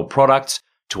Castrol products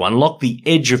to unlock the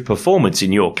edge of performance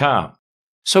in your car.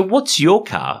 So what's your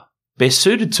car best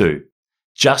suited to?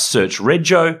 Just search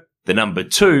Rego, the number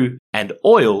 2, and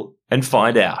oil and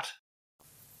find out.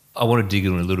 I want to dig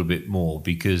in a little bit more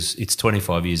because it's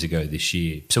 25 years ago this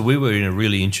year. So we were in a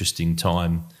really interesting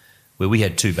time where we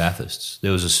had 2 Bathursts.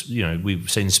 There was we've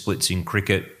seen splits in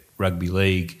cricket, rugby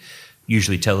league,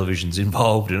 usually television's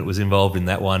involved, and it was involved in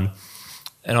that one.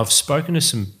 and I've spoken to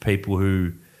some people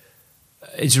who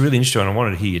it's really interesting. I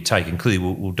wanted to hear your take, and clearly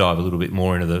we'll dive a little bit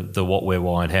more into the what, where,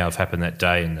 why, and how have happened that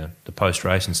day and the post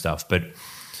race and stuff. But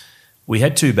we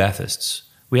had two Bathists.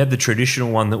 We had the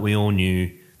traditional one that we all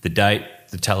knew, the date,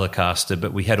 the Telecaster,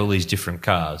 but we had all these different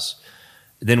cars.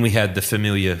 Then we had the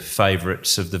familiar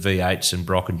favourites of the V8s and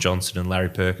Brock and Johnson and Larry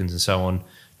Perkins and so on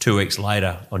 2 weeks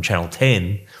later on Channel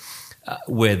 10,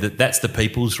 where that's the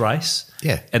people's race.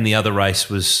 Yeah. And the other race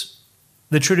was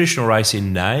the traditional race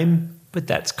in name, but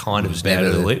that's kind of about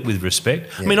it with respect.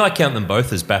 Yeah. I mean, I count them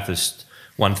both as Bathurst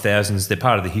 1000s. They're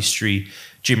part of the history.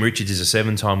 Jim Richards is a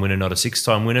 7-time winner, not a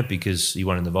 6-time winner, because he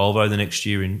won in the Volvo the next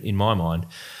year in my mind.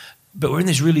 But we're in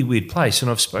this really weird place, and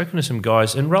I've spoken to some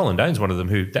guys, and Roland Dane's one of them,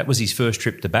 who that was his first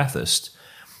trip to Bathurst.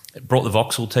 Brought the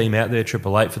Vauxhall team out there,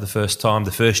 888 for the first time,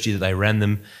 the first year that they ran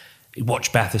them. He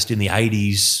watched Bathurst in the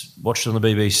 80s, watched it on the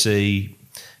BBC.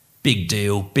 Big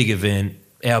deal, big event,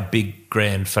 our big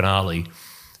grand finale.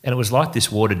 And it was like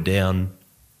this watered-down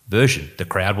version. The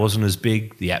crowd wasn't as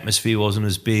big, the atmosphere wasn't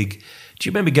as big. Do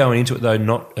you remember going into it, though,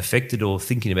 not affected or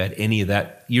thinking about any of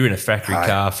that? You're in a factory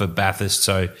car for Bathurst,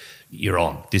 so you're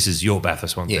on. This is your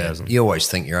Bathurst 1000. Yeah, you always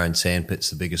think your own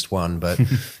sandpit's the biggest one, but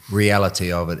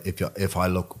reality of it, if I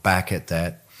look back at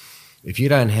that, if you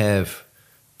don't have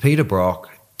Peter Brock,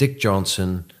 Dick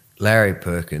Johnson, Larry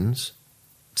Perkins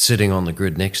sitting on the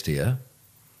grid next to you,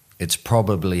 it's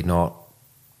probably not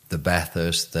the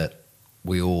Bathurst that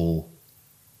we all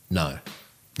know.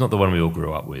 Not the one we all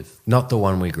grew up with. Not the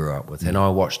one we grew up with, and I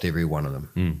watched every one of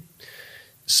them.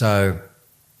 So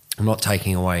I'm not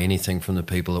taking away anything from the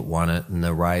people that won it and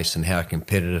the race and how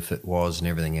competitive it was and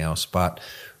everything else, but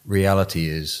reality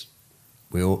is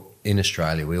in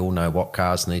Australia, we all know what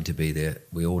cars need to be there.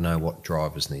 We all know what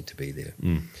drivers need to be there.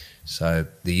 So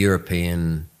the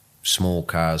European small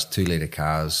cars, 2-litre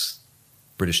cars,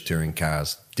 British touring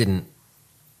cars didn't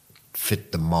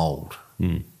fit the mould.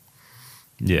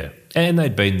 Yeah, and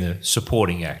they'd been the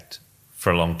supporting act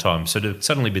for a long time. So to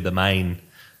suddenly be the main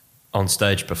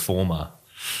on-stage performer...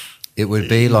 It would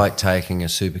be like taking a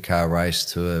supercar race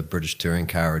to a British touring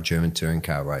car or a German touring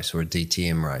car race or a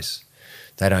DTM race.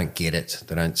 They don't get it.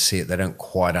 They don't see it. They don't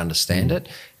quite understand it.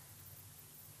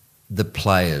 The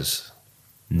players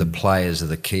are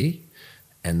the key,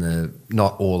 and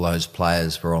not all those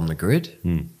players were on the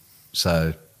grid.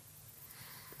 So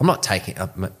I'm not taking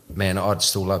up, man, I'd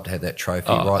still love to have that trophy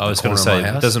right in the corner of my house. I was going to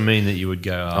say, it doesn't mean that you would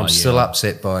go, I'm still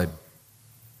upset by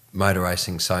motor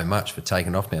racing so much for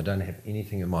taking off me. I don't have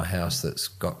anything in my house that's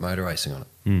got motor racing on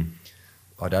it.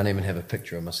 I don't even have a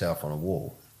picture of myself on a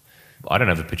wall. I don't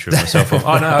have a picture of myself.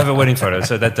 I have a wedding photo,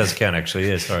 so that does count actually.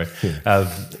 Yeah, sorry.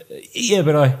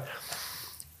 But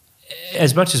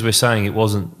as much as we're saying it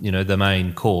wasn't, the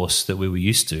main course that we were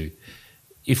used to,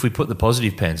 if we put the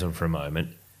positive pants on for a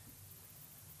moment,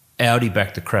 Audi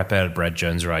backed the crap out of Brad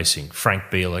Jones Racing. Frank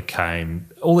Bieler came.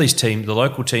 All these teams, the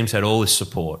local teams had all this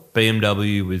support.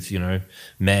 BMW with,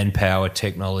 manpower,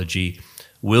 technology.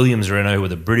 Williams Renault, who were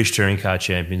the British touring car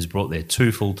champions, brought their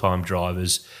 2 full-time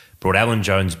drivers, brought Alan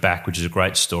Jones back, which is a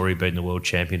great story, being the world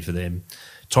champion for them.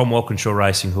 Tom Walkinshaw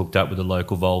Racing hooked up with the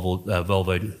local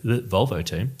Volvo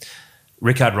team.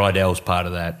 Rickard Rydell's part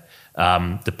of that.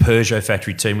 The Peugeot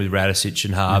factory team with Radicic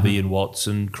and Harvey and Watts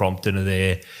and Crompton are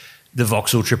there. The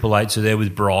Vauxhall 888s are there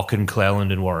with Brock and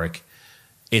Cleland and Warwick.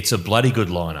 It's a bloody good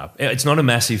lineup. It's not a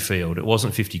massive field. It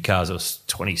wasn't 50 cars. It was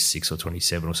 26 or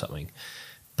 27 or something.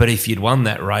 But if you'd won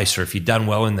that race or if you'd done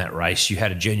well in that race, you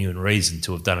had a genuine reason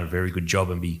to have done a very good job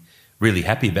and be really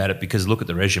happy about it, because look at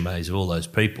the resumes of all those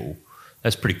people.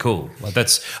 That's pretty cool. Like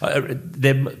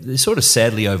they're sort of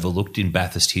sadly overlooked in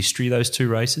Bathurst history, those two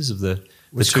races of the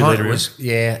 2-litre race.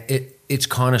 Yeah, it's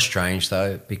kind of strange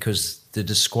though, because the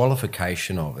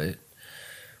disqualification of it,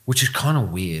 which is kind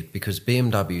of weird, because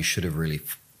BMW should have really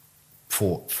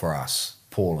fought for us,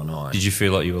 Paul and I. Did you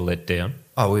feel like you were let down?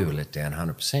 Oh, we were let down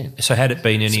 100%. So had it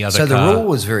been any other car... So the rule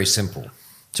was very simple.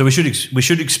 So we should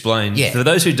explain, for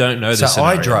those who don't know this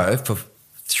scenario. I drove for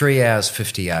 3 hours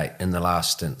 58 in the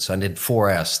last stint, so I did 4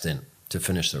 hour stint to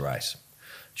finish the race.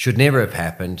 Should never have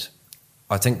happened.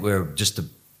 I think we're just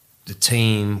the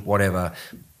team, whatever,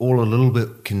 all a little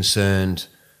bit concerned.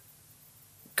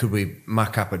 Could we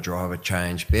muck up a driver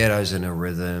change? Bairdo's in a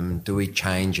rhythm. Do we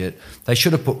change it? They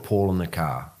should have put Paul in the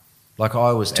car. Like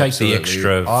I was Take the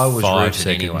extra I was 5 rooted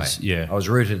seconds. Anyway. Yeah. I was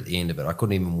rooted at the end of it. I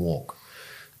couldn't even walk.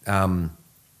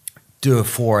 Do a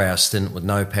 4 hour stint with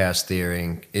no power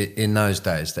steering. In those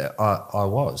days, that I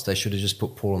was. They should have just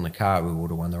put Paul in the car. We would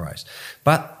have won the race.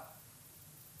 But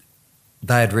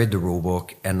they had read the rule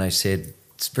book and they said,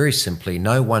 it's very simply,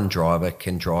 no one driver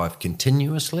can drive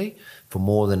continuously for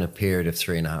more than a period of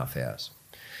 3.5 hours.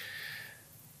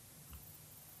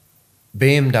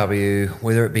 BMW,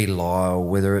 whether it be Lyle,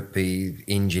 whether it be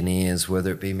engineers,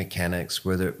 whether it be mechanics,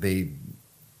 whether it be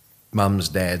mums,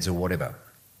 dads or whatever,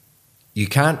 you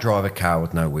can't drive a car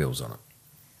with no wheels on it.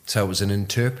 So it was an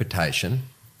interpretation,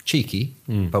 cheeky,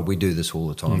 but we do this all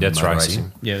the time. That's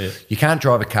racing. Yeah. You can't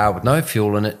drive a car with no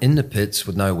fuel in it, in the pits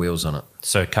with no wheels on it.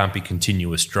 So it can't be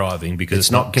continuous driving because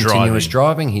it's not continuous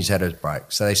driving. He's had his break.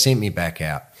 So they sent me back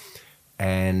out.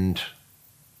 And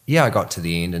yeah, I got to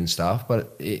the end and stuff.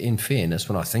 But in fairness,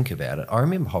 when I think about it, I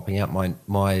remember hopping out.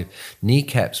 My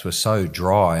kneecaps were so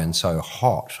dry and so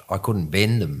hot, I couldn't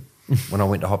bend them when I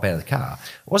went to hop out of the car. I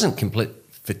wasn't completely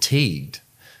fatigued.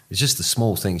 It's just the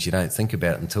small things you don't think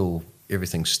about until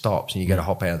everything stops and you go to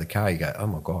hop out of the car. You go, oh,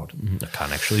 my God. I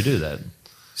can't actually do that.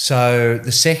 So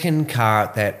the second car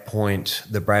at that point,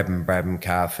 the Brabham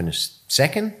car finished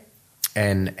second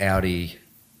and Audi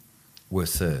were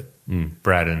third.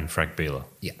 Brad and Frank Bieler.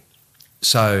 Yeah.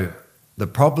 So the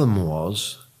problem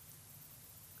was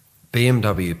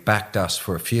BMW backed us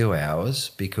for a few hours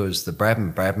because the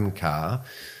Brabham car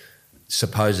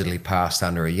supposedly passed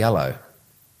under a yellow.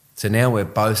 So now we're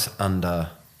both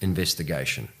under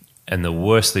investigation. And the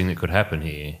worst thing that could happen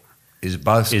here is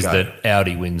that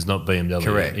Audi wins, not BMW.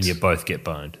 Correct. And you both get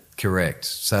boned. Correct.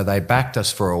 So they backed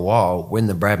us for a while when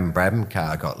the Brabham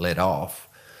car got let off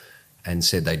and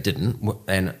said they didn't.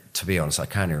 And to be honest, I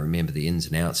can't even remember the ins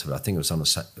and outs of it. I think it was on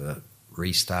a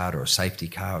restart or a safety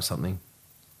car or something.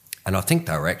 And I think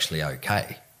they were actually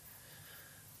okay.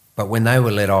 But when they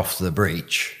were let off the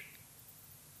breach,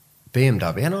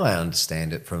 BMW, and I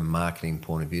understand it from a marketing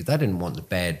point of view, they didn't want the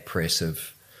bad press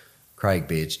of Craig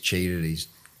Baird's cheated, he's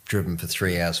driven for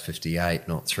 3 hours 58,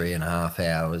 not 3.5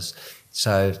 hours.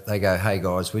 So they go, hey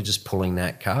guys, we're just pulling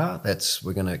that car.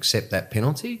 We're going to accept that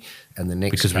penalty, and the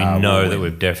next because car we know will that win.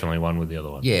 we've definitely won with the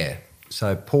other one. Yeah.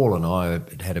 So Paul and I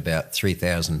had about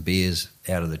 3,000 beers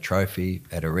out of the trophy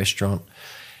at a restaurant,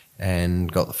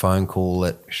 and got the phone call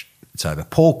that it's over.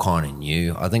 Paul kind of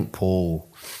knew. I think Paul,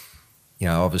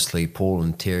 obviously Paul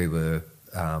and Terry were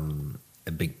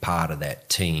a big part of that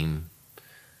team.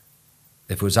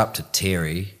 If it was up to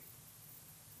Terry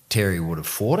would have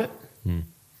fought it.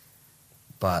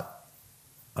 But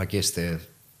I guess they're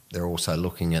also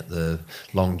looking at the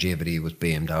longevity with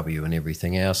BMW and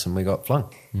everything else, and we got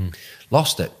flung.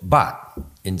 Lost it. But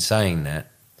in saying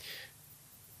that,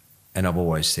 and I've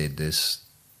always said this,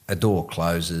 a door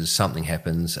closes, something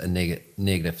happens, a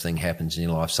negative thing happens in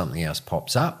your life, something else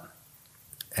pops up,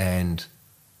 and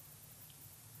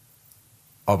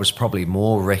I was probably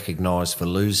more recognised for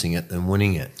losing it than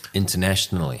winning it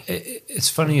internationally. It's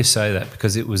funny you say that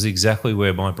because it was exactly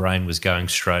where my brain was going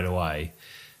straight away.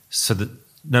 So that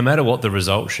no matter what the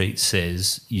result sheet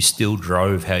says, you still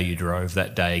drove how you drove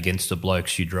that day against the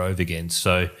blokes you drove against.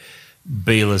 So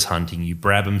Beeler's hunting you,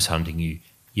 Brabham's hunting you,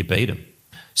 you beat them.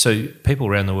 So people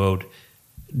around the world,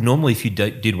 normally if you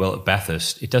did well at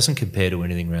Bathurst, it doesn't compare to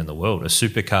anything around the world. A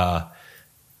supercar,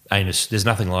 there's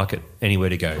nothing like it anywhere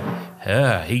to go.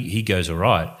 He goes all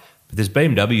right. But there's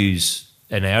BMWs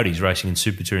and Audis racing in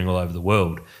super touring all over the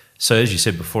world. So as you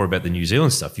said before about the New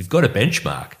Zealand stuff, you've got a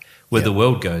benchmark where the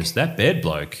world goes, that Baird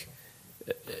bloke,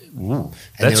 and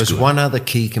there was one other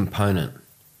key component.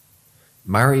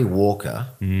 Murray Walker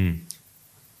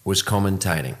was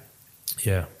commentating.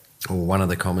 Yeah. Or one of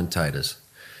the commentators.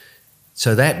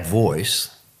 So that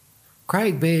voice,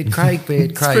 Craig Baird, Craig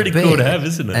Baird, Craig Baird. It's pretty cool to have,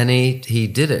 isn't it? And he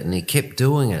did it, and he kept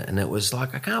doing it, and it was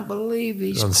like, I can't believe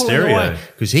he's on pulling stereo. away.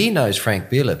 Because he knows Frank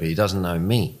Bieler, but he doesn't know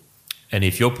me. And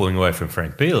if you're pulling away from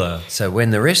Frank Bieler... So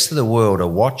when the rest of the world are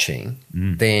watching,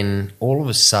 then all of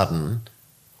a sudden,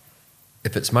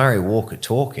 if it's Murray Walker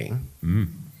talking,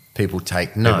 people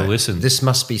take note. People listen. This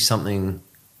must be something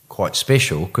quite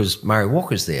special because Murray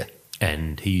Walker's there.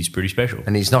 And he's pretty special.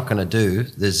 And he's not going to do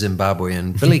the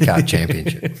Zimbabwean Billy Cart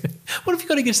Championship. What have you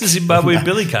got against the Zimbabwean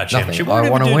Billy Cart Championship? I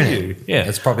want to win it. Yeah.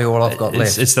 That's probably all I've got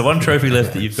left. It's the one trophy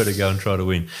left that you've got to go and try to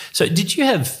win. So did you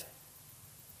have...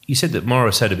 You said that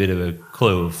Morris had a bit of a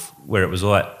clue of where it was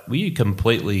like. Were you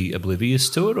completely oblivious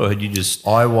to it, or had you just...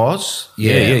 I was.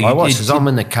 Yeah, I was, because I'm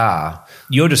in the car.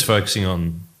 You're just focusing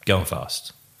on going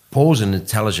fast. Paul's an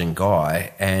intelligent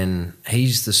guy, and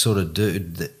he's the sort of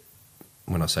dude that...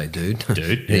 When I say dude,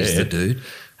 he's the dude.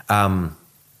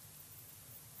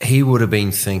 He would have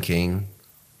been thinking,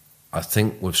 I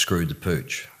think we've screwed the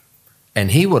pooch.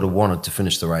 And he would have wanted to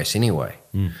finish the race anyway.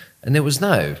 And there was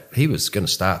he was going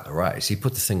to start the race. He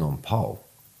put the thing on pole.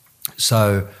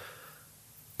 So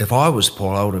if I was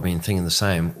Paul, I would have been thinking the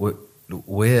same.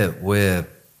 We're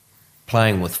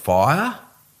playing with fire.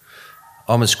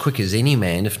 I'm as quick as any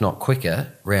man, if not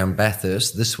quicker, round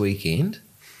Bathurst this weekend.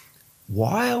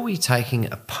 Why are we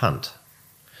taking a punt?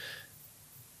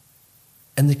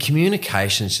 And the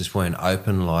communications just weren't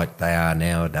open like they are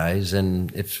nowadays.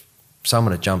 And if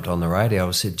someone had jumped on the radio,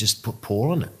 I said, just put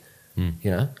Paul on it,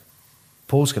 you know.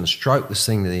 Paul's going to stroke this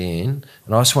thing to the end,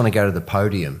 and I just want to go to the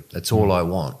podium. That's all I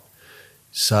want.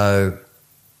 So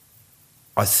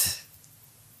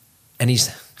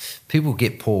people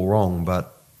get Paul wrong,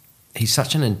 but he's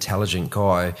such an intelligent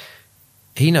guy.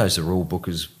 He knows the rule book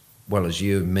as well as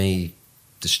you, me,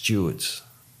 the stewards.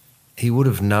 He would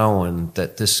have known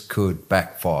that this could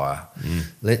backfire.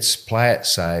 Let's play it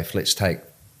safe. Let's take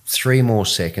 3 more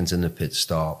seconds in the pit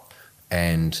stop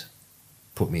and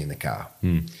put me in the car.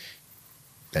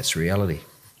 That's reality.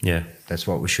 Yeah. That's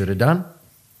what we should have done.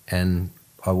 And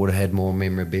I would have had more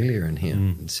memorabilia in here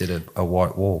instead of a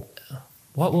white wall.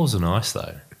 White walls are nice,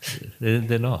 though.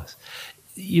 They're nice.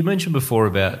 You mentioned before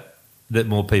about that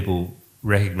more people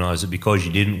recognise it because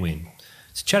you didn't win.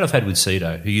 It's a chat I've had with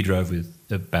Cito, who you drove with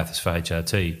at Bathurst for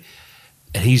HRT,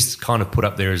 and he's kind of put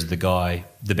up there as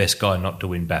the best guy not to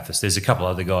win Bathurst. There's a couple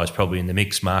other guys probably in the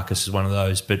mix. Marcus is one of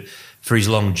those, but for his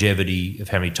longevity of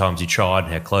how many times he tried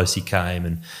and how close he came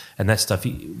and that stuff.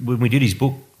 When we did his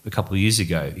book a couple of years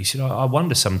ago, he said, I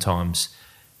wonder sometimes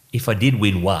if I did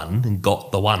win one and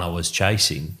got the one I was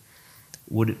chasing,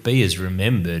 would it be as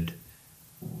remembered,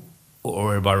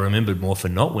 or have I remembered more for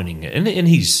not winning it? And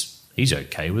he's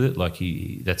okay with it. Like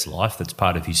that's life. That's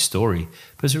part of his story.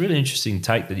 But it's a really interesting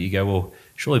take that you go, well,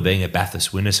 surely being a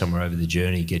Bathurst winner somewhere over the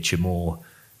journey gets you more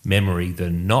memory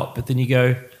than not. But then you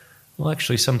go, well,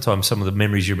 actually, sometimes some of the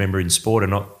memories you remember in sport are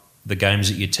not the games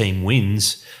that your team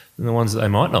wins than the ones that they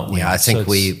might not win. Yeah, I think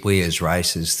we as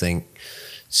racers think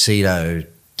Cito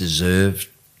deserved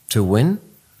to win.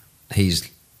 He's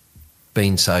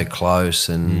been so close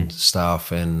and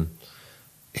stuff, and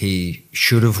he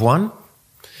should have won.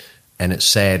 And it's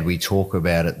sad we talk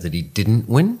about it that he didn't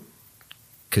win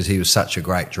because he was such a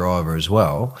great driver as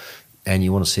well. And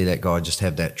you want to see that guy just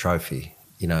have that trophy.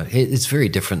 You know, it's very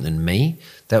different than me.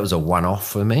 That was a one-off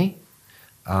for me.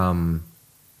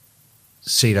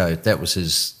 Cito, that was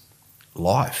his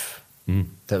life.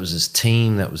 That was his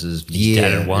team. That was his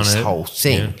year, his whole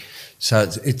thing. Yeah. So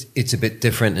it's a bit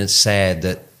different. And it's sad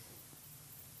that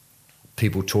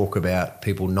people talk about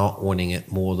people not winning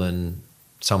it more than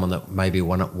someone that maybe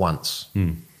won it once,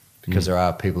 because there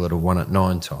are people that have won it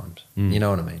 9 times. You know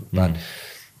what I mean? But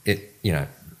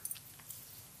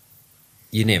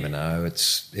you never know.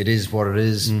 It is what it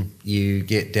is. You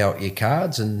get dealt your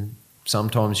cards, and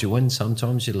sometimes you win,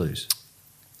 sometimes you lose.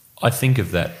 I think of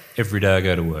that every day I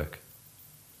go to work.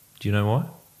 Do you know why?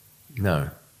 No.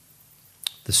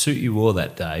 The suit you wore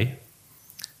that day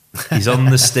is on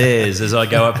the stairs as I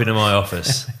go up into my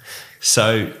office.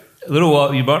 So a little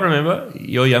while, you might remember,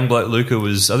 your young bloke Luca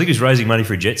I think he was raising money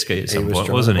for a jet ski at some point,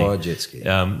 wasn't he? He was trying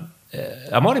to buy a jet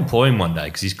ski. I might employ him one day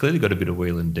because he's clearly got a bit of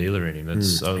wheel and dealer in him. I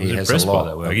was impressed by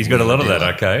that work. He's got a lot of that,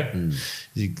 okay. Is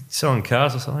he selling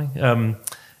cars or something?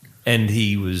 And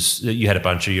you had a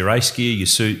bunch of your race gear, your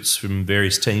suits from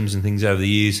various teams and things over the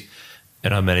years,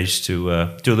 and I managed to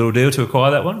do a little deal to acquire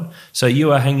that one. So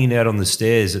you are hanging out on the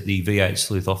stairs at the V8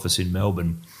 Sleuth office in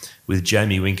Melbourne with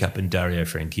Jamie Winkup and Dario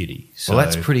Franchitti. So, well,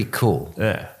 that's pretty cool.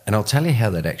 Yeah. And I'll tell you how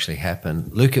that actually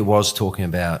happened. Luca was talking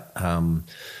about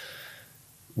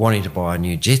wanting to buy a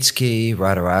new jet ski,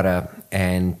 rada,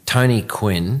 and Tony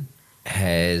Quinn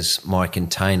has my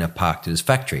container parked at his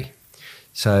factory.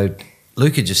 So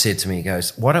Luca just said to me, he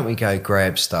goes, why don't we go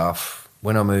grab stuff?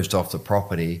 When I moved off the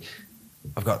property,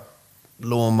 I've got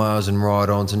lawnmowers and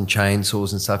ride-ons and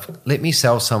chainsaws and stuff. Let me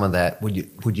sell some of that.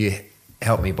 Would you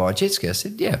help me buy a jet ski? I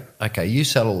said, yeah, okay, you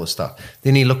sell all the stuff.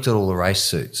 Then he looked at all the race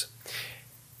suits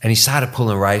and he started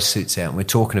pulling the race suits out, and we're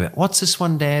talking about, what's this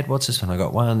one, Dad? What's this one? I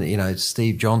got one,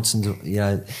 Steve Johnson's,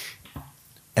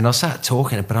 and I started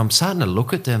talking, but I'm starting to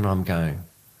look at them and I'm going,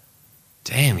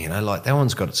 damn, like that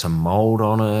one's got some mould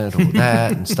on it or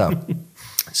that and stuff.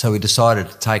 So we decided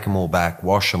to take them all back,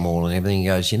 wash them all and everything. He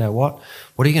goes, you know what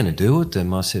are you going to do with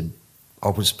them? I said,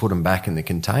 I'll just put them back in the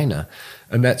container.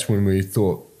 And that's when we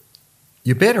thought,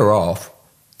 you're better off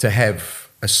to have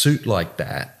a suit like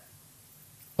that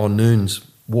on Noon's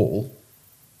wall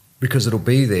because it'll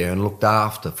be there and looked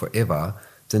after forever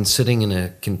than sitting in a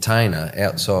container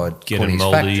outside getting Connie's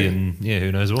mouldy factory. And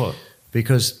who knows what.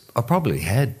 Because I probably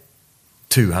had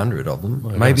 200 of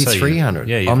them, maybe 300.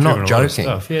 Yeah, I'm not joking.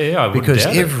 I wouldn't because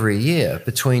doubt every year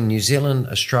between New Zealand,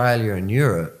 Australia and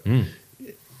Europe,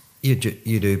 you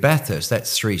do Bathurst,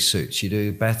 that's 3 suits. You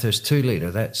do Bathurst 2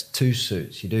 litre, that's 2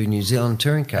 suits. You do New Zealand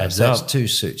touring cars, that's 2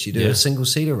 suits. You do a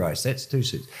single-seater race, that's 2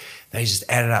 suits. They just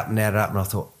added up, and I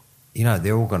thought,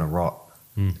 they're all going to rot.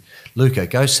 Luca,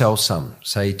 go sell some.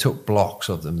 So he took blocks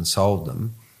of them and sold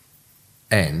them,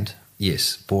 and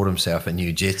Yes, bought himself a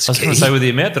new jet ski. I was going to say, with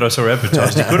the amount that I saw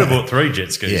advertised, he could have bought 3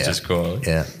 jet skis just quietly.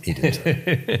 Yeah, he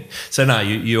did. So no,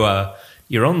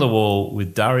 you're on the wall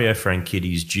with Dario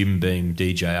Franchitti's Jim Beam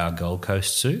DJR Gold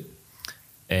Coast suit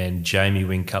and Jamie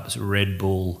Whincup's Red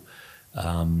Bull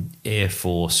Air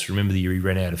Force. Remember the year he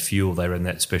ran out of fuel? They ran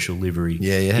that special livery.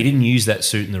 Yeah. He didn't use that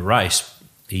suit in the race.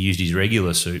 He used his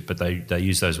regular suit, but they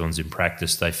used those ones in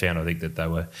practice. They found, I think, that they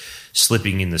were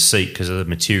slipping in the seat because of the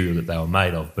material that they were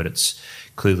made of. But it's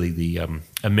clearly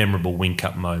a memorable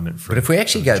Whincup moment. But if we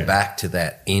actually go back to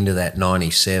that end of that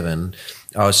 97,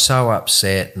 I was so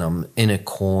upset and I'm in a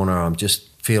corner. I just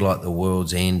feel like the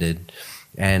world's ended.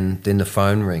 And then the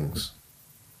phone rings.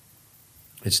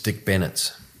 It's Dick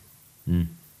Bennett's. Mm.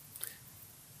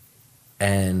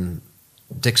 And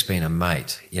Dick's been a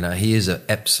mate. You know, he is an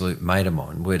absolute mate of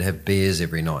mine. We'd have beers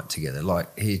every night together.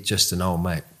 Like, he's just an old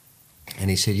mate. And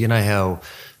he said, you know how...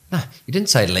 No, he didn't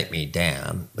say let me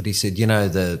down, but he said, you know,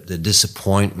 the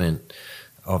disappointment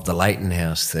of the Leighton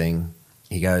House thing.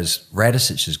 He goes,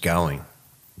 Radisich is going.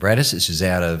 Radisich is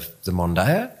out of the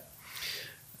Mondeo.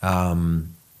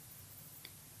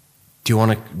 Do you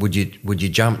want to... Would you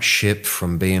jump ship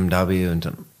from BMW?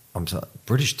 And I'm like,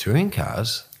 British touring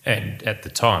cars... And at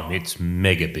the time, it's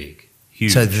mega big,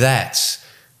 huge. So that's,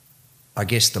 I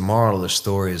guess, the moral of the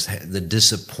story is the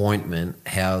disappointment,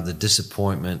 how the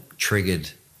disappointment triggered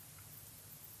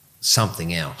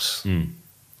something else. Mm.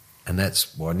 And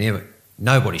that's why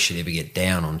nobody should ever get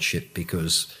down on shit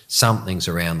because something's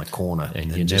around the corner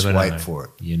and you just wait for it.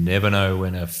 You never know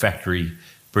when a factory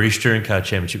British Touring Car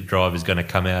Championship drive is going to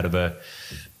come out of a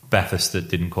Bathurst that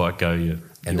didn't quite go your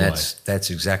And way. that's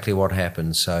exactly what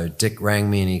happened. So Dick rang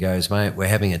me and he goes, mate, we're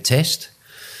having a test.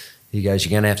 He goes, you're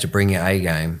going to have to bring your A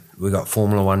game. We've got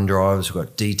Formula One drivers, we've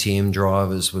got DTM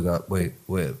drivers,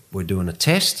 we're doing a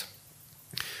test.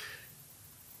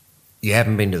 You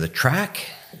haven't been to the track.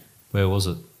 Where was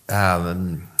it?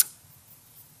 What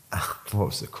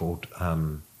was it called?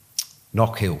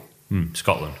 Knockhill.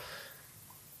 Scotland.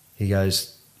 He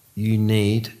goes, you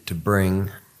need to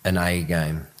bring an A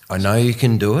game. I know you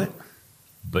can do it.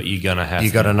 But you're going to have You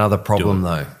got another problem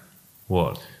though.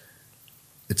 What?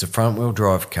 It's a front-wheel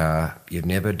drive car. You've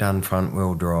never done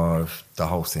front-wheel drive, the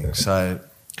whole thing. So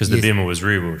because the Bimmer was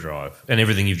rear-wheel drive and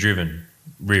everything you've driven,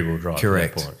 rear-wheel drive.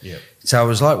 Correct. At that point. Yep. So it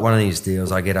was like one of these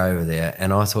deals. I get over there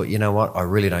and I thought, you know what? I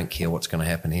really don't care what's going to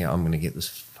happen here. I'm going to get this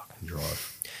fucking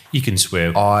drive. You can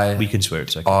swear. We can swear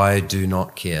it's okay. I do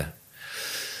not care.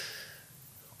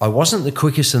 I wasn't the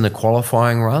quickest in the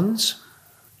qualifying runs,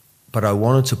 but I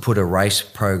wanted to put a race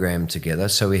program together.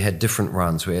 So we had different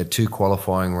runs. We had 2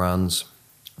 qualifying runs.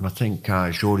 And I think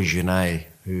Jordi Genet,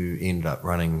 who ended up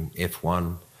running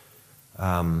F1,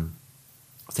 I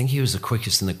think he was the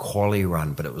quickest in the quali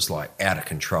run, but it was like out of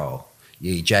control.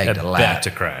 You jagged a lap. About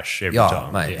to crash every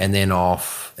time. Mate, yeah. And then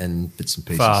off and bits and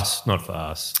pieces. Fast, not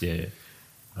fast, yeah.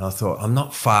 And I thought, I'm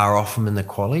not far off him in the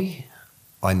quali.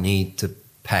 I need to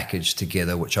package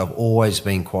together, which I've always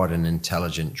been quite an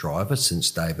intelligent driver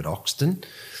since David Oxton.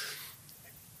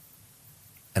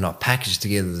 And I packaged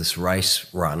together this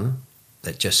race run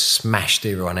that just smashed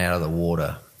everyone out of the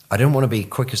water. I didn't want to be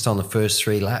quickest on the first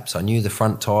 3 laps. I knew the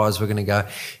front tyres were going to go,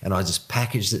 and I just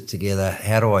packaged it together.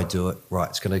 How do I do it? Right,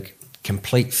 it's going to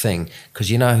complete thing. Because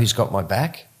you know who's got my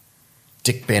back?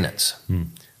 Dick Bennett's.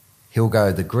 He'll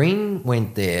go, the green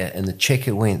went there and the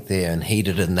checker went there and he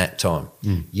did it in that time.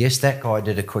 Yes, that guy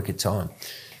did a quicker time.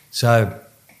 So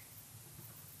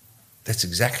that's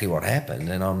exactly what happened.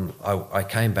 And I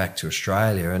came back to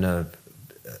Australia and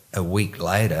a week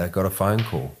later got a phone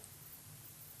call.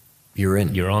 You're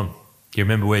in. You're on. Do you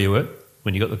remember where you were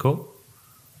when you got the call?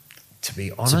 To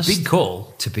be honest. It's a big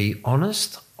call. To be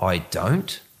honest, I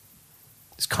don't.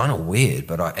 It's kind of weird,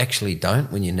 but I actually don't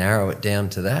when you narrow it down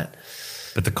to that.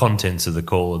 But the contents of the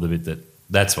call are the bit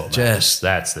that's what matters.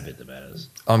 That's the bit that matters.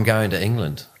 I'm going to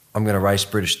England. I'm going to race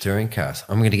British touring cars.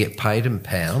 I'm going to get paid in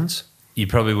pounds. You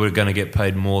probably were going to get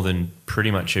paid more than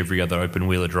pretty much every other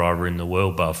open-wheeler driver in the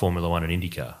world bar Formula One and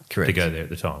IndyCar to go there at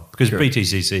the time. Because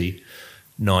BTCC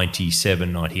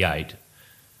 97, 98,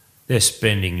 they're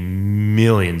spending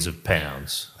millions of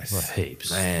pounds.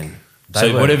 Heaps. Man.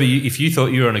 So if you thought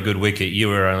you were on a good wicket, you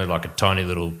were only like a tiny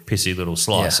little pissy little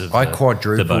slice of I the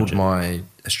quadrupled budget. my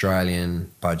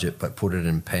Australian budget, but put it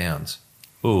in pounds.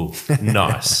 Ooh,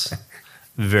 nice.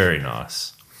 Very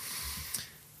nice.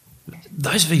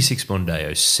 Those V6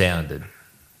 Mondeos sounded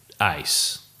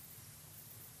ace.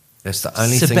 That's the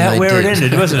only it's thing about they where did. it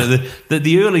ended, wasn't it?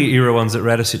 The early era ones that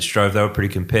Radisich drove, they were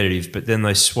pretty competitive, but then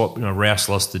they swapped. Rouse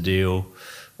lost the deal.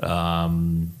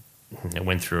 It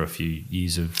went through a few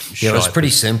years of Yeah, it was pretty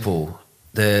simple.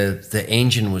 the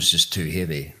engine was just too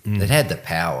heavy. It had the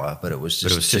power, but it was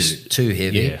just too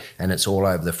heavy, and it's all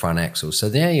over the front axle. So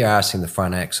now you're asking the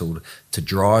front axle to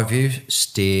drive you,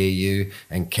 steer you,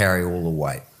 and carry all the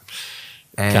weight.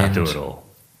 And can't do it all.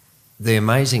 The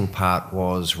amazing part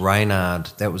was Reynard,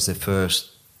 that was their first.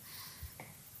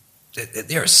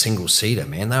 They're a single-seater,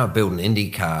 man. They were building Indy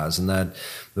cars, and they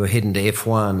were heading to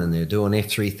F1, and they're doing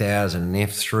F3000 and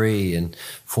F3 and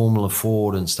Formula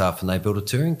Ford and stuff, and they built a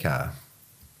touring car.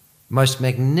 Most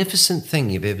magnificent thing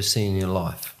you've ever seen in your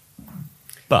life.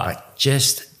 But I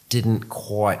just didn't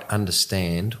quite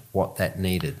understand what that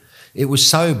needed. It was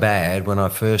so bad when I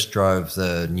first drove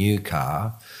the new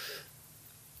car.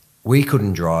 We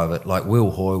couldn't drive it. Like,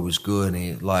 Will Hoy was good,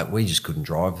 and we just couldn't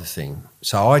drive the thing.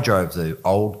 So I drove the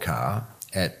old car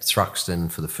at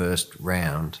Thruxton for the first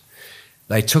round.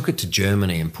 They took it to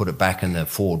Germany and put it back in the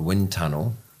Ford wind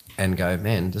tunnel and go,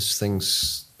 man, this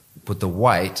thing's, with the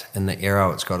weight and the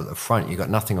aero it's got at the front, you've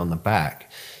got nothing on the back.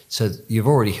 So you've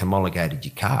already homologated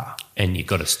your car. And you've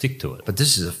got to stick to it. But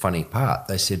this is a funny part.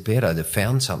 They said, Baird, they've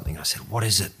found something. I said, what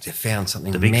is it? They found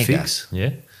something mega. The big mega. fix,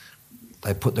 yeah.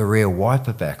 They put the rear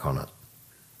wiper back on it.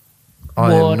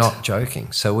 I am not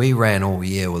joking. So we ran all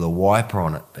year with a wiper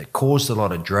on it. It caused a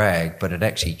lot of drag, but it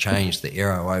actually changed the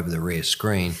aero over the rear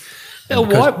screen.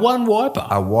 One wiper?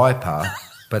 A wiper,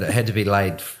 but it had to be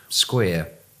laid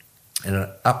square, and it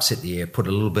upset the air, put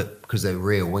a little bit, because the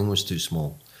rear wing was too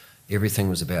small. Everything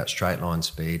was about straight line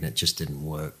speed, and it just didn't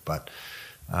work. But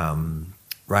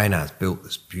Reynard's built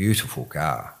this beautiful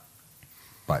car,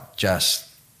 but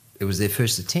it was their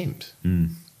first attempt.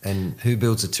 And who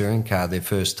builds a touring car their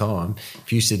first time?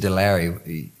 If you said to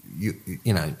Larry,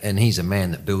 you know, and he's a man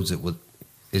that builds it with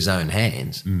his own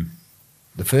hands,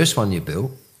 the first one you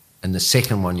built and the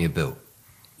second one you built,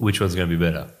 which one's going to be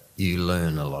better? You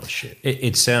learn a lot of shit.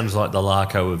 It sounds like the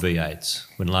Larco of V8s.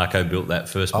 When Larco built that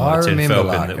first Model 10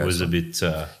 Falcon, Larco, that was a bit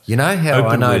you know how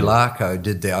I know wheel. Larco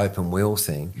did the open wheel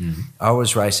thing? I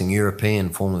was racing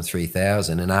European Formula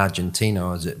 3000 in Argentina.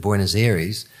 I was at Buenos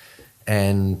Aires,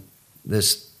 and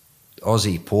this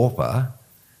Aussie pauper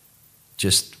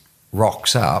just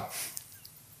rocks up.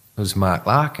 It was Mark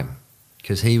Larkin,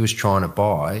 because he was trying to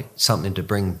buy something to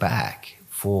bring back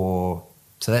for.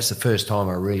 So that's the first time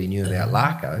I really knew about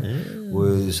Larco.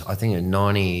 Was I think in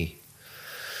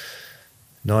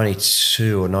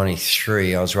 92 or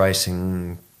 93, I was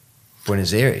racing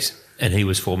Buenos Aires. And he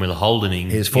was Formula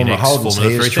Holdening. He was Formula Holdening. So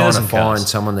he was trying to find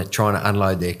cars. someone that's trying to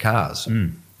unload their cars.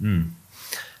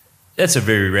 That's a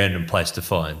very random place to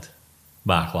find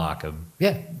Mark Larkham.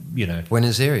 Yeah. You know.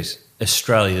 Buenos Aires.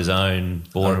 Australia's own,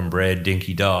 born and bred,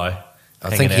 dinky die.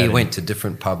 I think he went to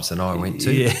different pubs than I went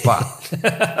to, but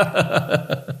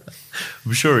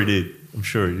I'm sure he did.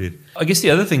 I guess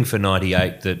the other thing for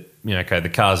 98 that, you know, okay, the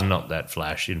car's not that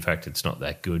flash. In fact, it's not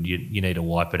that good. You need a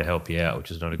wiper to help you out,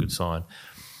 which is not a good sign.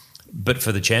 But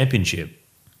for the championship, it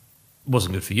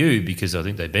wasn't good for you because I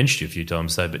think they benched you a few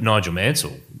times though. But Nigel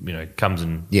Mansell, you know, comes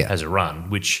and has a run,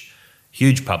 which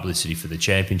huge publicity for the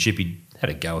championship. He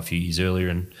had a go a few years earlier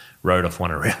and rode off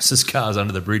one of Rouse's cars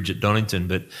under the bridge at Donington,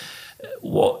 but.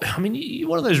 You're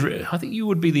one of those. I think you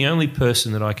would be the only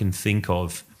person that I can think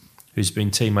of who's been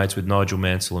teammates with Nigel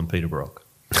Mansell and Peter Brock.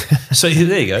 So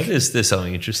there you go. There's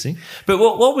something interesting. But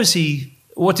what was he?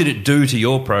 What did it do to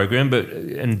your program?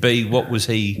 And B, what was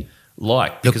he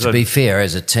like? Because to be fair,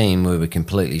 as a team, we were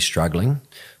completely struggling.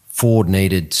 Ford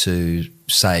needed to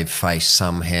save face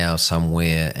somehow,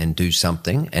 somewhere, and do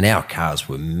something. And our cars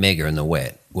were mega in the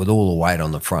wet with all the weight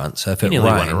on the front. So if it rained,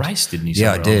 won a race, didn't you?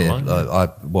 Yeah, I did.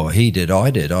 He did.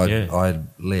 I did. I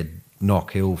led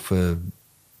Knock Hill for,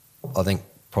 I think,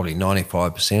 probably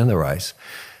 95% of the race.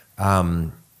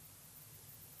 And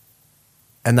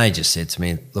they just said to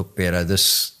me, look, Beto,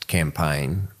 this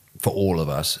campaign for all of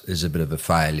us is a bit of a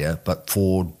failure, but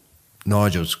Ford,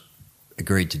 Nigel's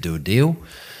agreed to do a deal.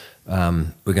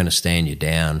 We're going to stand you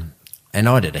down. And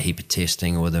I did a heap of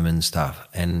testing with him and stuff.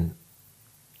 And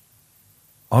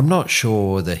I'm not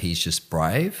sure that he's just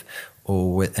brave,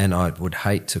 and I would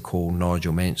hate to call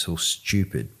Nigel Mansell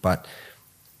stupid, but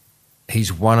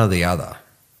he's one or the other.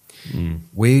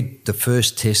 The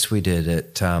first test we did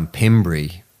at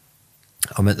Pembury,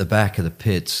 I'm at the back of the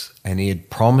pits, and he had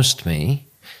promised me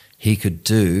he could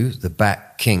do the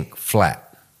back kink flat.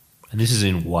 And this is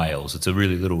in Wales. It's a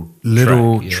really little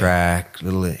track.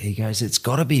 He goes, it's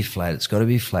got to be flat. It's got to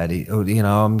be flat.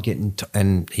 I'm getting,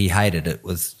 and he hated it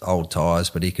with old tyres,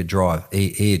 but he could drive.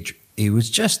 He was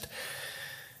just,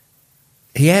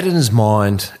 he had in his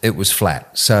mind it was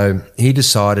flat. So he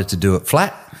decided to do it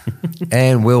flat.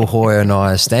 And Will Hoyer and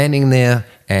I are standing there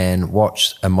and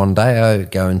watch a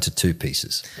Mondeo go into two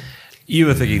pieces. You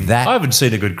were thinking, I haven't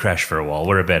seen a good crash for a while.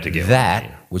 We're about to get that.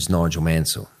 One was Nigel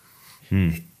Mansell.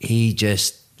 He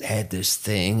just had this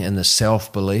thing and the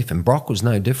self-belief, and Brock was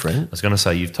no different. I was going to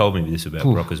say, you've told me this about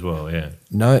Brock as well, yeah.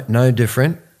 No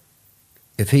different.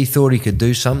 If he thought he could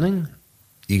do something,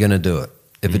 you're going to do it.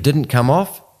 If it didn't come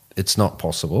off, it's not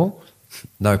possible.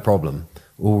 No problem.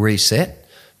 We'll reset.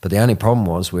 But the only problem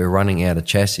was we were running out of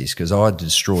chassis because I had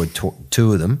destroyed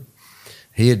two of them.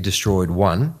 He had destroyed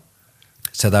one.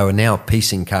 So they were now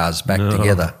piecing cars back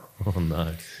together. Oh,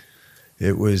 no.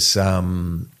 It was...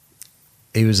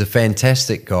 he was a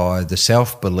fantastic guy. The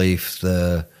self-belief,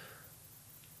 the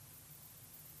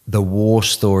war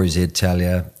stories he'd tell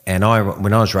you. And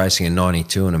when I was racing in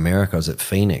 92 in America, I was at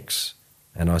Phoenix.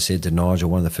 And I said to Nigel,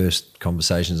 one of the first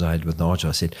conversations I had with Nigel,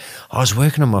 I said, I was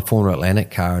working on my Formula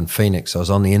Atlantic car in Phoenix. I was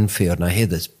on the infield and I heard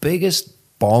this biggest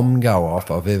bomb go off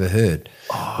I've ever heard.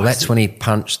 Well, that's when he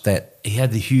punched that. He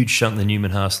had the huge shunt in the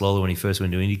Newman-Haas Lola when he first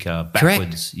went to IndyCar. Backwards.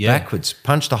 Correct. Yeah. Backwards.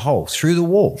 Punched a hole through the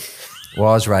wall. Well,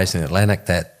 I was racing Atlantic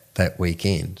that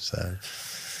weekend. So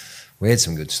we had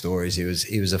some good stories. He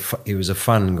was a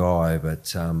fun guy, but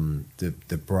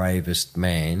the bravest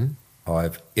man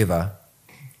I've ever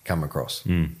come across.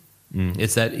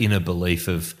 It's that inner belief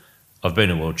of, I've been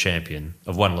a world champion,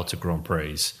 I've won lots of Grand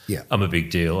Prix, I'm a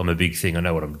big deal, I'm a big thing, I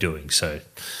know what I'm doing. So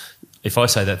if I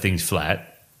say that thing's flat,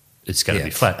 it's going to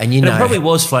be flat. And it probably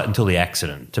was flat until the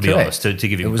accident, to be honest, to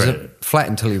give him credit. It was flat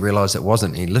until he realised it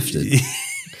wasn't, and he lifted.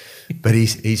 But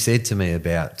he said to me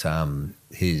about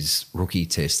his rookie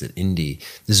test at Indy,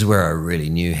 this is where I really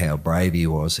knew how brave he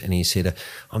was, and he said,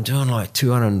 I'm doing like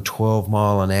 212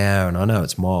 mile an hour, and I know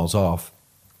it's miles off.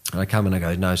 And I come in and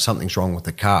I go, no, something's wrong with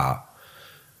the car.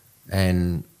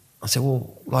 And I said,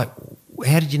 well, like,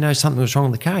 how did you know something was wrong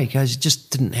with the car? He goes, it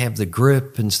just didn't have the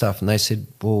grip and stuff. And they said,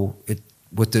 well,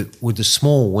 with the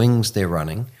small wings they're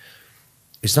running,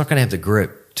 it's not going to have the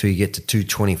grip till you get to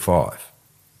 225.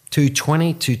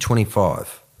 220,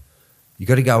 225. You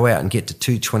got to go out and get to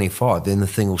 225, then the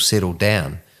thing will settle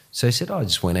down. So he said, I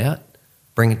just went out,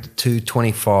 bring it to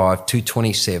 225,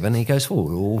 227. He goes,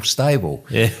 oh, all stable.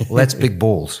 Yeah. Well, that's big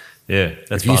balls. Yeah,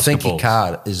 that's if you think your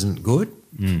car isn't good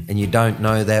and you don't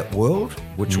know that world,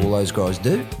 which all those guys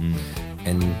do,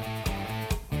 and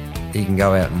he can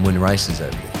go out and win races over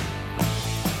there.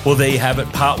 Well, there you have it,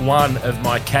 part one of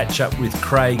my catch-up with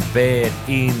Craig Baird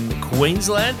in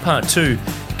Queensland. Part two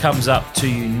comes up to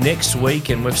you next week,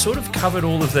 and we've sort of covered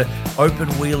all of the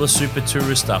open-wheeler Super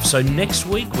Tourer stuff. So next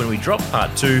week, when we drop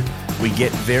part two, we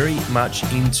get very much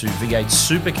into V8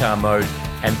 Supercar mode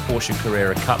and Porsche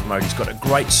Carrera Cup mode. He's got a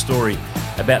great story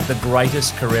about the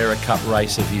greatest Carrera Cup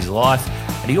race of his life,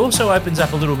 and he also opens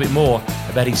up a little bit more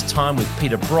about his time with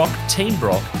Peter Brock, Team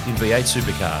Brock, in V8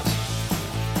 Supercars.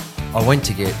 I went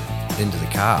to get into the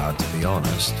car, to be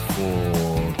honest,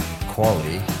 for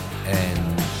quali,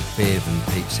 and Bev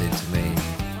and Pete said to me,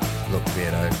 look,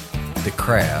 Beardo, the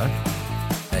crowd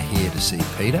are here to see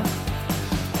Peter.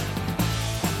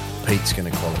 Pete's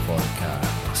going to qualify the car.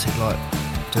 I said, like,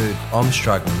 dude, I'm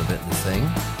struggling a bit in the thing,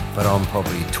 but I'm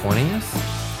probably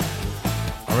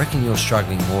 20th. I reckon you're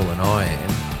struggling more than I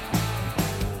am.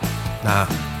 Nah,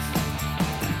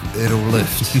 it'll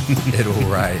lift, it'll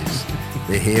raise.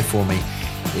 They're here for me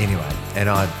anyway. And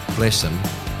I bless them.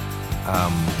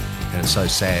 And it's so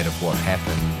sad of what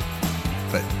happened.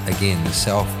 But again, the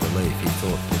self-belief, he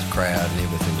thought the crowd and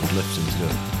everything would lift him to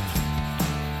it.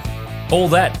 All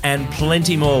that and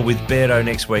plenty more with Bairdo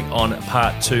next week on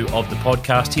part two of the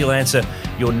podcast. He'll answer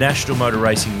your National Motor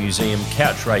Racing Museum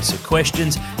couch racer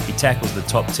questions. He tackles the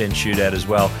top 10 shootout as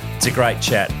well. It's a great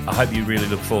chat. I hope you really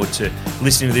look forward to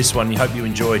listening to this one. I hope you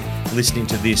enjoyed listening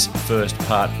to this first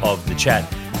part of the chat.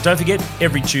 Don't forget,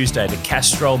 every Tuesday, the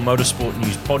Castrol Motorsport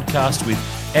News podcast with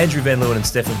Andrew Van Leeuwen and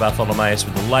Stefan Bartholomaeus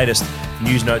with the latest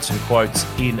news, notes and quotes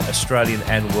in Australian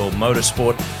and world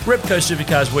motorsport. Repco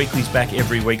Supercars Weekly's back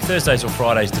every week, Thursdays or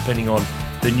Fridays, depending on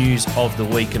the news of the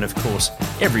week. And of course,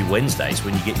 every Wednesdays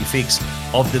when you get your fix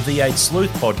of the V8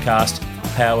 Sleuth podcast,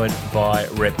 powered by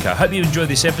Repco. Hope you enjoyed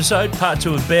this episode. Part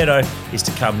two of Bairdo is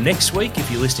to come next week. If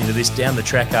you're listening to this down the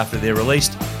track after they're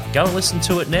released, go and listen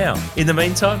to it now. In the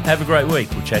meantime, have a great week.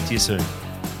 We'll chat to you soon.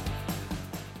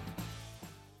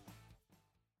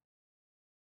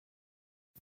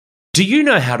 Do you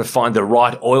know how to find the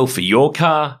right oil for your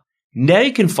car? Now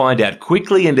you can find out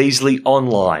quickly and easily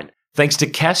online, thanks to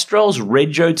Castrol's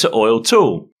Rego to Oil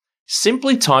tool.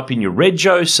 Simply type in your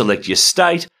Rego, select your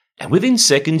state, and within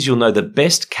seconds you'll know the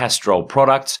best Castrol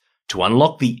products to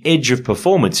unlock the edge of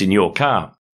performance in your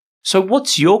car. So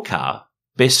what's your car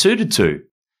best suited to?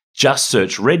 Just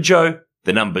search Rego,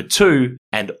 the number 2,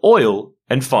 and oil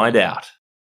and find out.